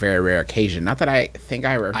wine on a very rare occasion. Not that I think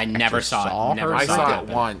I ever. I never actually saw it. Never her I saw drink saw it.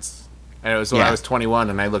 it once. And it was when Yeah. I was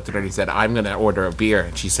 21, and I looked at her and he said, "I'm going to order a beer."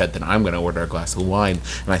 And she said, "Then I'm going to order a glass of wine."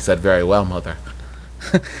 And I said, "Very well, mother."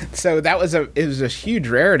 So it was a huge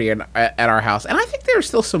rarity at our house, and I think there's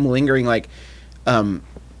still some lingering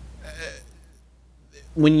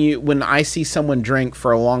when I see someone drink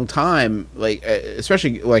for a long time,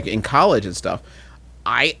 especially like in college and stuff,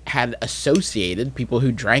 I had associated people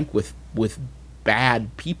who drank with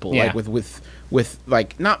bad people, Yeah. like with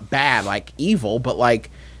like not bad, like evil, but like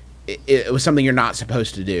it was something you're not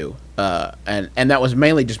supposed to do, and that was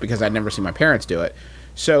mainly just because I'd never seen my parents do it.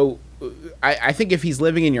 So I think if he's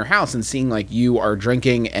living in your house and seeing like you are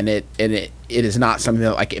drinking and it is not something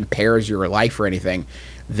that like impairs your life or anything,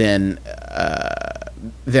 then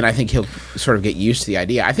I think he'll sort of get used to the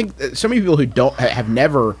idea. I think that so many people who have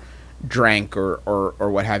never drank or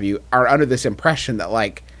what have you are under this impression that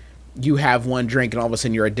like you have one drink and all of a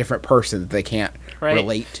sudden you're a different person that they can't Right.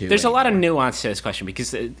 relate to. There's a lot of anymore. nuance to this question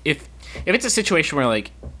because if it's a situation where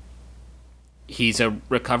like he's a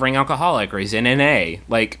recovering alcoholic or he's in NA,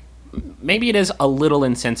 like maybe it is a little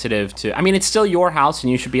insensitive to. I mean, it's still your house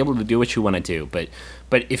and you should be able to do what you want to do. But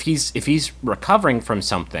if he's recovering from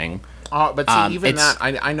something, But see, even it's-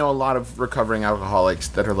 that, I know a lot of recovering alcoholics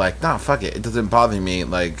that are like, "Nah, fuck it. It doesn't bother me.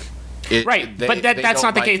 Like, Right, but that's don't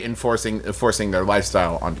not the like case. Enforcing their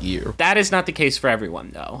lifestyle on you. That is not the case for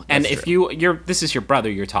everyone, though. And That's if this is your brother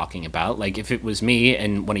you're talking about. Like, if it was me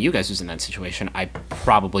and one of you guys was in that situation, I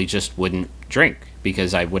probably just wouldn't drink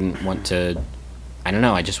because I wouldn't want to. I don't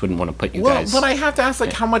know. I just wouldn't want to put you guys. But I have to ask,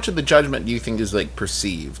 like, how much of the judgment do you think is like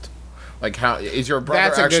perceived? Like, how is your brother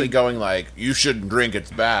That's a actually good- going like, you shouldn't drink,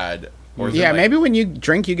 it's bad? Or is it Yeah, like, maybe when you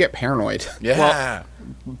drink, you get paranoid. Yeah.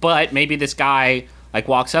 But maybe this guy like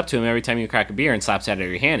walks up to him every time you crack a beer and slaps it out of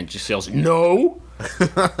your hand and just yells, "No!"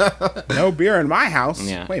 No beer in my house.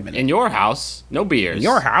 Yeah. Wait a minute. In your house, no beers. In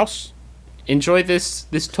your house? Enjoy this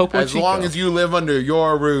Topo As Chico. long as you live under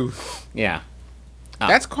your roof. Yeah.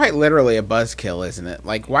 That's quite literally a buzzkill, isn't it?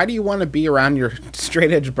 Like, why do you want to be around your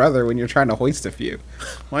straight edge brother when you're trying to hoist a few?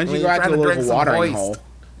 Why don't you When go you're out to trying a to little drink some watering hoist. hole?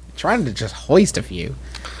 Trying to just hoist a few.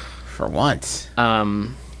 For once. I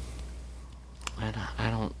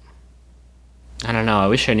don't know. I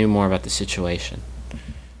wish I knew more about the situation.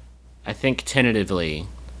 I think tentatively,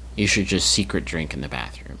 you should just secret drink in the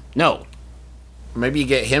bathroom. No. Maybe you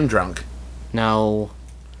get him drunk. No.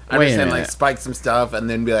 I Wait a understand, like, minute. spike some stuff and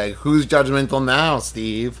then be like, who's judgmental now,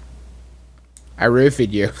 Steve? I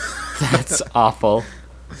roofied you. That's awful.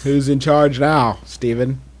 Who's in charge now,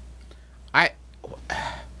 Steven?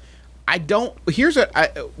 I don't. Here's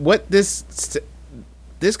what this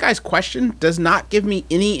guy's question does not give me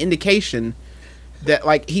any indication that,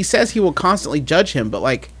 like, he says he will constantly judge him, but,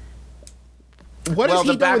 like, what has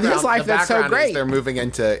he done with his life that's so great? They're moving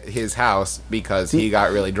into his house because he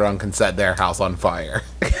got really drunk and set their house on fire.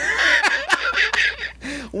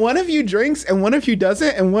 One of you drinks and one of you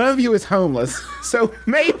doesn't, and one of you is homeless. So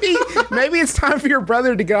maybe it's time for your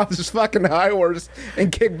brother to get off this fucking high horse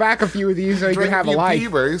and kick back a few with you so you can Drink have a few life.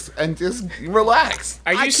 Peavers and just relax.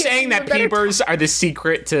 Are I you can't saying that think of a better peepers are the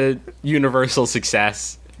secret to universal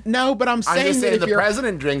success? No, but I'm I'm saying just that saying if the you're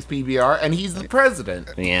president drinks PBR and he's the president.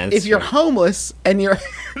 Yeah. if you're homeless and you're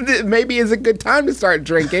maybe it's a good time to start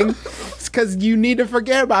drinking, it's because you need to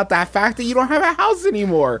forget about that fact that you don't have a house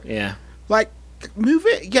anymore. Yeah. Like, move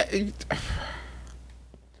it. Yeah.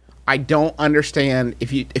 I don't understand.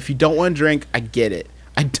 If you don't want to drink, I get it.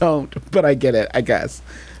 I don't, but I get it, I guess.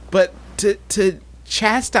 But to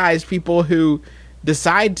chastise people who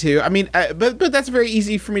decide to, I mean, but that's very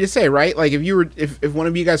easy for me to say, right? Like, if one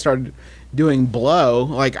of you guys started doing blow,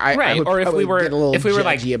 like, I would or if we probably were get a little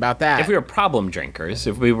like judgy about that. if we were problem drinkers,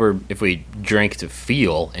 if we drank to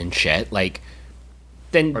feel and shit, like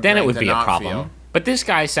then it drank would to be a not problem. feel. But this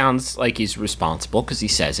guy sounds like he's responsible because he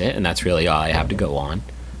says it, and that's really all I have to go on.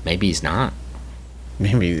 Maybe he's not.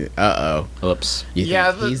 Maybe. Oops.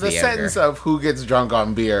 Yeah, he's the sentence of who gets drunk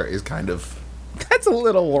on beer is kind of That's a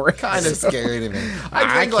little worrisome. kind of scary to me. I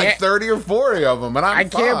I drink like can't- 30 or 40 of them, and I'm I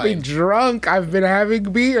can't be fine. drunk. I've been having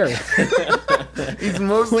beer. It's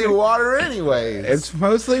mostly water anyways. It's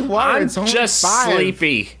mostly water. I'm it's only just 5.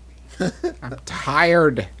 sleepy. I'm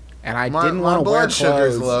tired, and I my didn't want to wear blood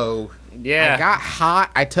sugar's clothes. low. Yeah. I got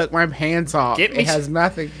hot. I took my pants off. Get me It has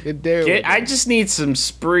nothing to do. with I it. just need some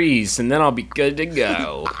sprees, and then I'll be good to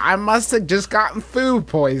go. I must have just gotten food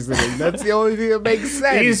poisoning. That's the only thing that makes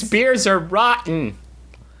sense. These beers are rotten.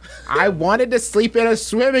 I wanted to sleep in a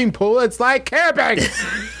swimming pool. It's like camping.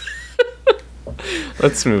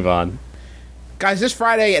 Let's move on. Guys, this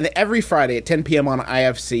Friday and every Friday at 10 p.m. on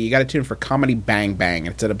IFC, you got to tune for Comedy Bang Bang.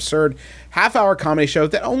 It's an absurd half-hour comedy show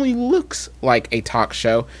that only looks like a talk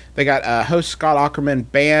show. They got host Scott Aukerman,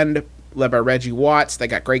 band led by Reggie Watts. They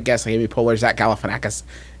got great guests like Amy Poehler, Zach Galifianakis,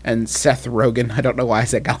 and Seth Rogen. I don't know why I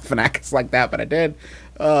said Galifianakis like that, but I did.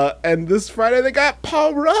 And this Friday they got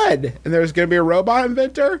Paul Rudd, and there's going to be a robot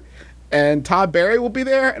inventor, and Todd Barry will be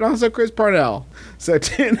there, and also Chris Parnell. So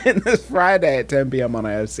tune in this Friday at 10 p.m. on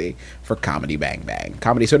IFC for Comedy Bang Bang.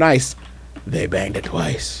 Comedy so nice, they banged it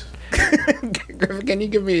twice. Griffin, can you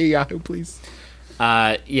give me a Yahoo, please?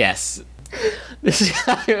 Yes. This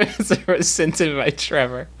was sent in by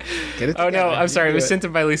Trevor. Get it Oh no, together. I'm sorry. It You was do sent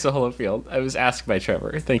in by Lisa Holofield. I was asked by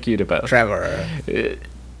Trevor. Thank you to both. Trevor.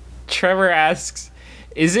 Trevor asks,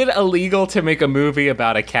 "Is it illegal to make a movie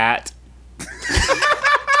about a cat?"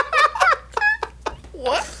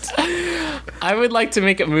 What? I would like to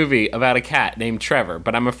make a movie about a cat named Trevor,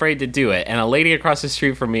 but I'm afraid to do it. And a lady across the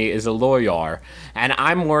street from me is a lawyer, and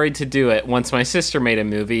I'm worried to do it once my sister made a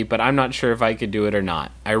movie, but I'm not sure if I could do it or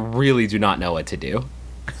not. I really do not know what to do.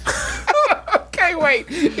 Okay, wait.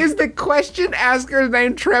 Is the question asker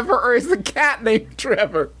named Trevor or is the cat named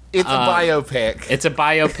Trevor? It's a biopic. It's a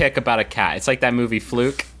biopic about a cat. It's like that movie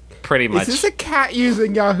Fluke, pretty much. Is this a cat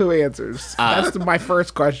using Yahoo Answers? That's my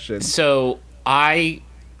first question. So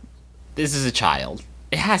this is a child.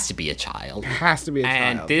 It has to be a child. It has to be a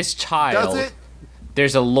And child. this child Does it?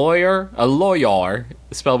 there's a lawyer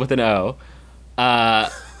spelled with an O,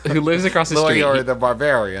 who lives across the street. Lawyer the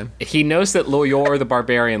Barbarian. He knows that Lawyer the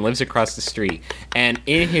Barbarian lives across the street, and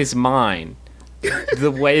in his mind, the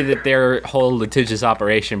way that their whole litigious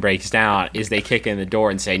operation breaks down is they kick in the door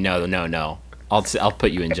and say, no, I'll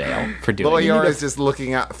put you in jail for doing it. Lawyer is just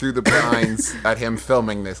looking out through the blinds at him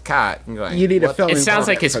filming this cat and going, You need a filming It sounds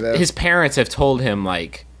like permit for this. his parents have told him,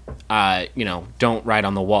 like, don't write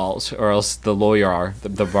on the walls, or else the lawyer,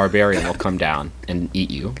 the barbarian, will come down and eat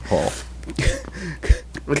you whole.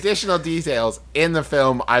 Additional details in the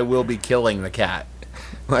film, I will be killing the cat.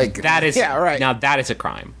 Like, That is, Yeah, right. Now that is a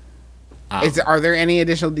crime. Are there any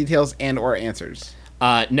additional details and or answers?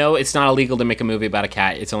 No, it's not illegal to make a movie about a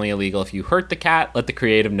cat. It's only illegal if you hurt the cat. Let the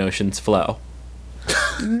creative notions flow.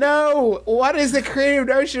 No. What is the creative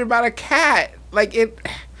notion about a cat? Like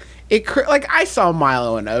like I saw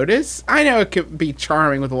Milo and Otis. I know it could be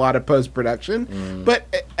charming with a lot of post production, but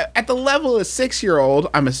at the level a 6-year-old,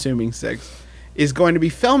 I'm assuming 6, is going to be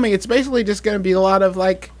filming, it's basically just going to be a lot of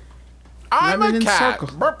like, I'm running a in cat.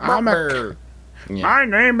 circles. Burp, burp, I'm a burp. My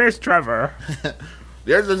name is Trevor.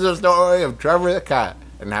 This is the story of Trevor the cat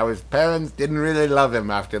and how his parents didn't really love him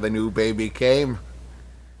after the new baby came.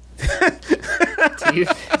 Do you-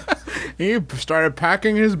 He started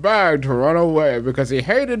packing his bag to run away because he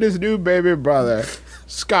hated his new baby brother,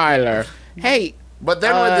 Skylar. Hey, But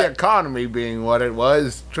then with the economy being what it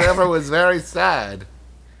was, Trevor was very sad.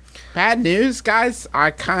 bad news, guys.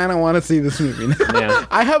 I kind of want to see this movie now. Yeah.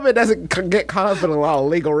 I hope it doesn't get caught up in a lot of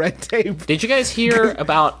legal red tape. Did you guys hear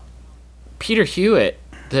about Peter Hewitt,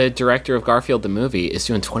 the director of Garfield the movie, is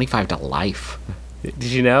doing 25 to life? Did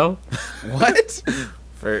you know? What?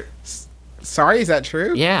 For Sorry, is that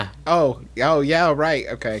true? Yeah, Oh, yeah, right.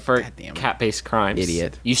 Okay. for God damn it. cat-based crimes.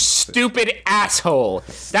 Idiot. You stupid asshole.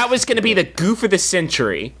 That was going to be the goof of the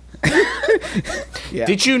century. Yeah.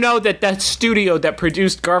 Did you know that that studio that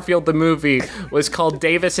produced Garfield the movie was called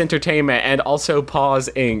Davis Entertainment and also Paws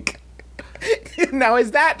Inc.? Now,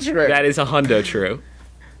 is that true? That is a hundo true.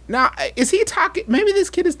 Now, is he talking? Maybe this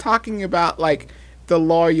kid is talking about like the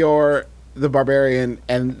lawyer, the barbarian,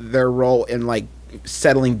 and their role in like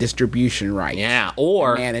settling distribution rights. Yeah,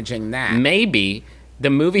 or managing that. maybe the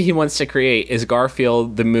movie he wants to create is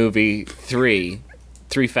Garfield the movie 3,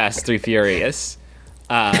 3 Fast, 3 Furious.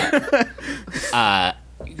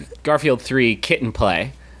 Garfield 3 Kitten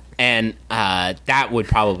Play. And that would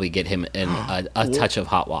probably get him in a touch of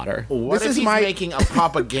hot water. what This if is he's my- making a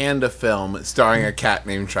propaganda film starring a cat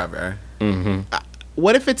named Trevor?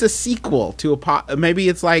 What if it's a sequel to maybe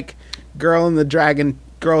it's like Girl with the Dragon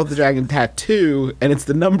Tattoo, and it's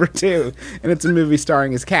the number 2, and it's a movie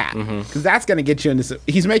starring his cat, because that's going to get you into.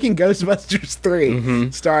 He's making Ghostbusters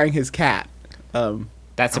 3 starring his cat.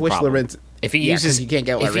 That's I a wish problem. Lorenz. If he Yeah, 'cause uses, you can't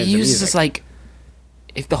get if he Lorenz uses music. like,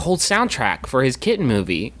 if the whole soundtrack for his kitten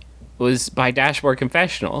movie was by Dashboard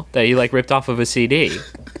Confessional that he like ripped off of a CD,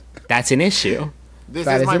 that's an issue. This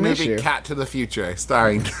That is is my an movie issue. Cat to the Future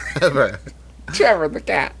starring Trevor. Trevor the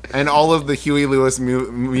cat, And all of the Huey Lewis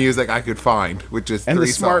music I could find, which is and 3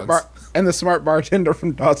 the smart songs. and the smart bartender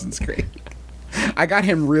from Dawson's Creek. I got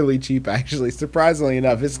him really cheap, actually. Surprisingly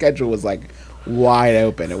enough, his schedule was like wide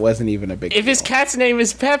open. It wasn't even a big. If his cat's name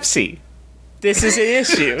is Pepsi, this is an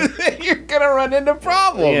issue. You're gonna run into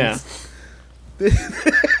problems. Yeah.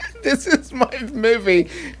 This is my movie,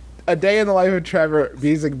 A Day in the Life of Trevor,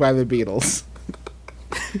 music by the Beatles.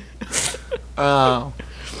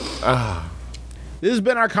 This has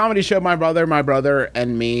been our comedy show, My Brother,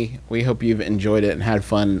 and Me. We hope you've enjoyed it and had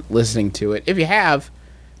fun listening to it. If you have,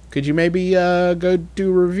 could you maybe go do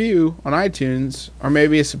a review on iTunes, or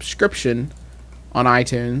maybe a subscription on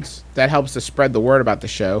iTunes? That helps to spread the word about the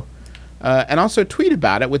show. And also tweet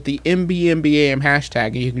about it with the MBMBaM hashtag,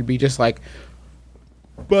 and you can be just like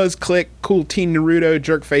Buzz Click, Cool Teen Naruto,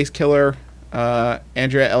 Jerkface Killer,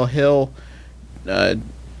 Andrea L. Hill,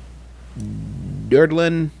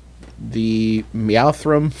 Durdlin, the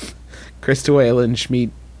Meowthrum, Krista Whalen, Schmeat,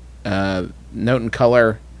 Note and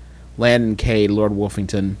Color, Landon K, Lord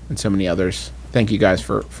Wolfington, and so many others. Thank you guys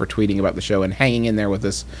for tweeting about the show and hanging in there with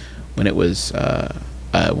us when it was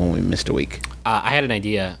when we missed a week. I had an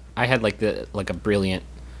idea. I had like a brilliant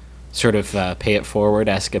sort of pay it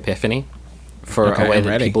forward-esque epiphany for Okay, a way I'm that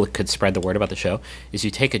ready. people could spread the word about the show. Is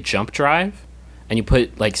you take a jump drive and you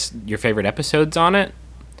put like your favorite episodes on it,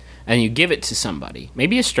 and you give it to somebody,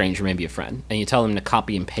 maybe a stranger, maybe a friend, and you tell them to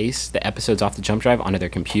copy and paste the episodes off the jump drive onto their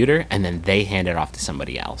computer, and then they hand it off to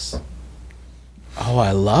somebody else. Oh,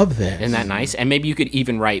 I love this. Isn't that nice? And maybe you could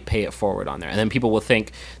even write Pay It Forward on there. And then people will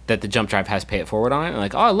think that the jump drive has Pay It Forward on it. And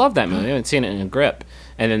like, oh, I love that movie. I haven't seen it in a grip.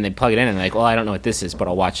 And then they plug it in and they're like, well, I don't know what this is, but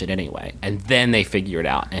I'll watch it anyway. And then they figure it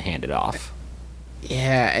out and hand it off.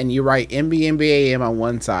 Yeah, and you write MBMBaM on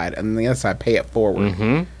one side, and on the other side, Pay It Forward.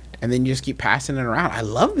 Mm-hmm. And then you just keep passing it around. I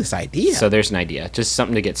love this idea. So there's an idea. Just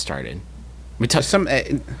something to get started. We talked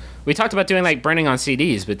about doing like burning on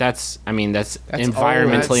CDs, but that's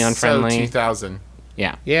environmentally unfriendly. So 2000.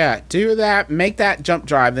 Yeah. Yeah, do that. Make that jump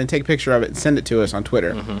drive, then take a picture of it and send it to us on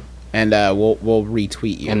Twitter, and we'll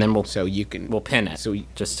retweet you. And then we'll pin it. So we'll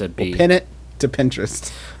pin it to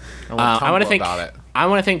Pinterest. I want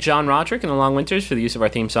to thank John Roderick and the Long Winters for the use of our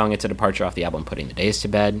theme song. It's a departure off the album Putting the Days to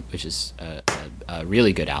Bed, which is a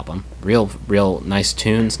really good album. Real nice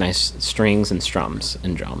tunes, nice strings and strums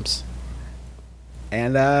and drums.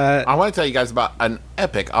 And I want to tell you guys about an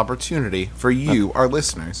epic opportunity for you, our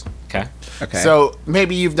listeners. Okay. So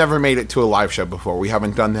maybe you've never made it to a live show before. We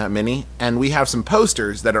haven't done that many, and we have some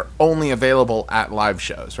posters that are only available at live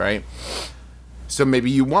shows, right? So maybe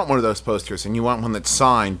you want one of those posters, and you want one that's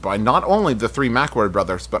signed by not only the three McElroy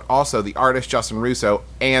brothers, but also the artist Justin Russo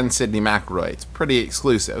and Sidney McElroy. It's pretty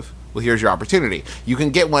exclusive. Well, here's your opportunity. You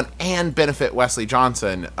can get one and benefit Wesley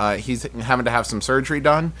Johnson. He's having to have some surgery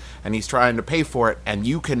done, and he's trying to pay for it, and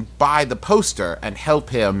you can buy the poster and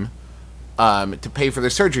help him to pay for the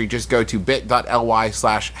surgery. Just go to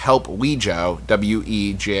bit.ly/helpwejo,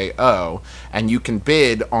 WEJO, and you can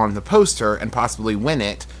bid on the poster and possibly win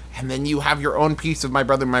it, and then you have your own piece of My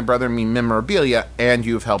Brother and Me memorabilia, and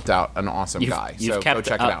you've helped out an awesome guy. So go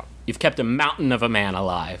check it out. You've kept a mountain of a man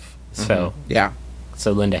alive. So yeah.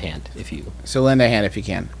 So lend a hand if you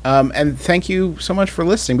can. And thank you so much for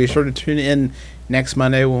listening. Be sure to tune in next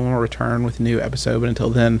Monday when we'll return with a new episode. But until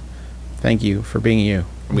then, thank you for being you.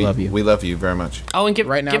 We love you. We love you very much. Oh, and give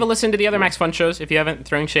a listen to the other Max Fun shows if you haven't.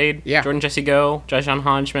 Throwing Shade, Jordan Jesse Go, Jajon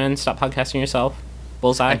Hodgman, Stop Podcasting Yourself,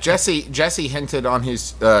 Bullseye. And Jesse hinted on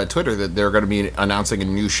his Twitter that they're going to be announcing a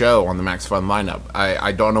new show on the Max Fun lineup.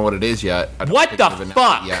 I don't know what it is yet. What the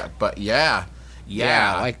fuck? Yeah, but yeah.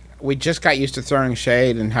 Like, we just got used to throwing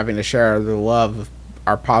shade and having to share the love of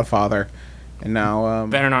our podfather, and now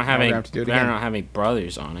better not have any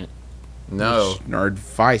brothers on it. No, or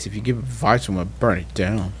advice. If you give advice, I'm gonna burn it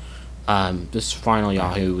down. This final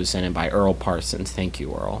Yahoo was sent in by Earl Parsons. Thank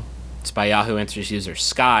you, Earl. It's by Yahoo Answers user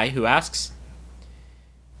Sky, who asks,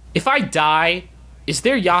 "If I die, is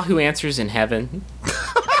there Yahoo Answers in heaven?"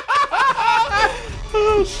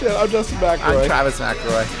 Oh shit! I'm Justin McElroy. I'm Travis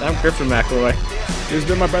McElroy. I'm Griffin McElroy. Here's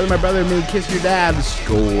been my brother and me. Kiss your dad.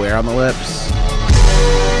 Square on the lips.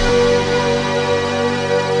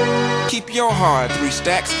 Keep your heart, 3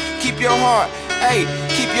 stacks. Keep your heart. Hey,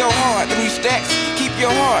 keep your heart, 3 stacks. Keep your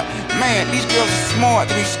heart. Man, these girls are smart,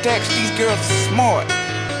 3 stacks. These girls are smart.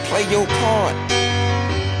 Play your part.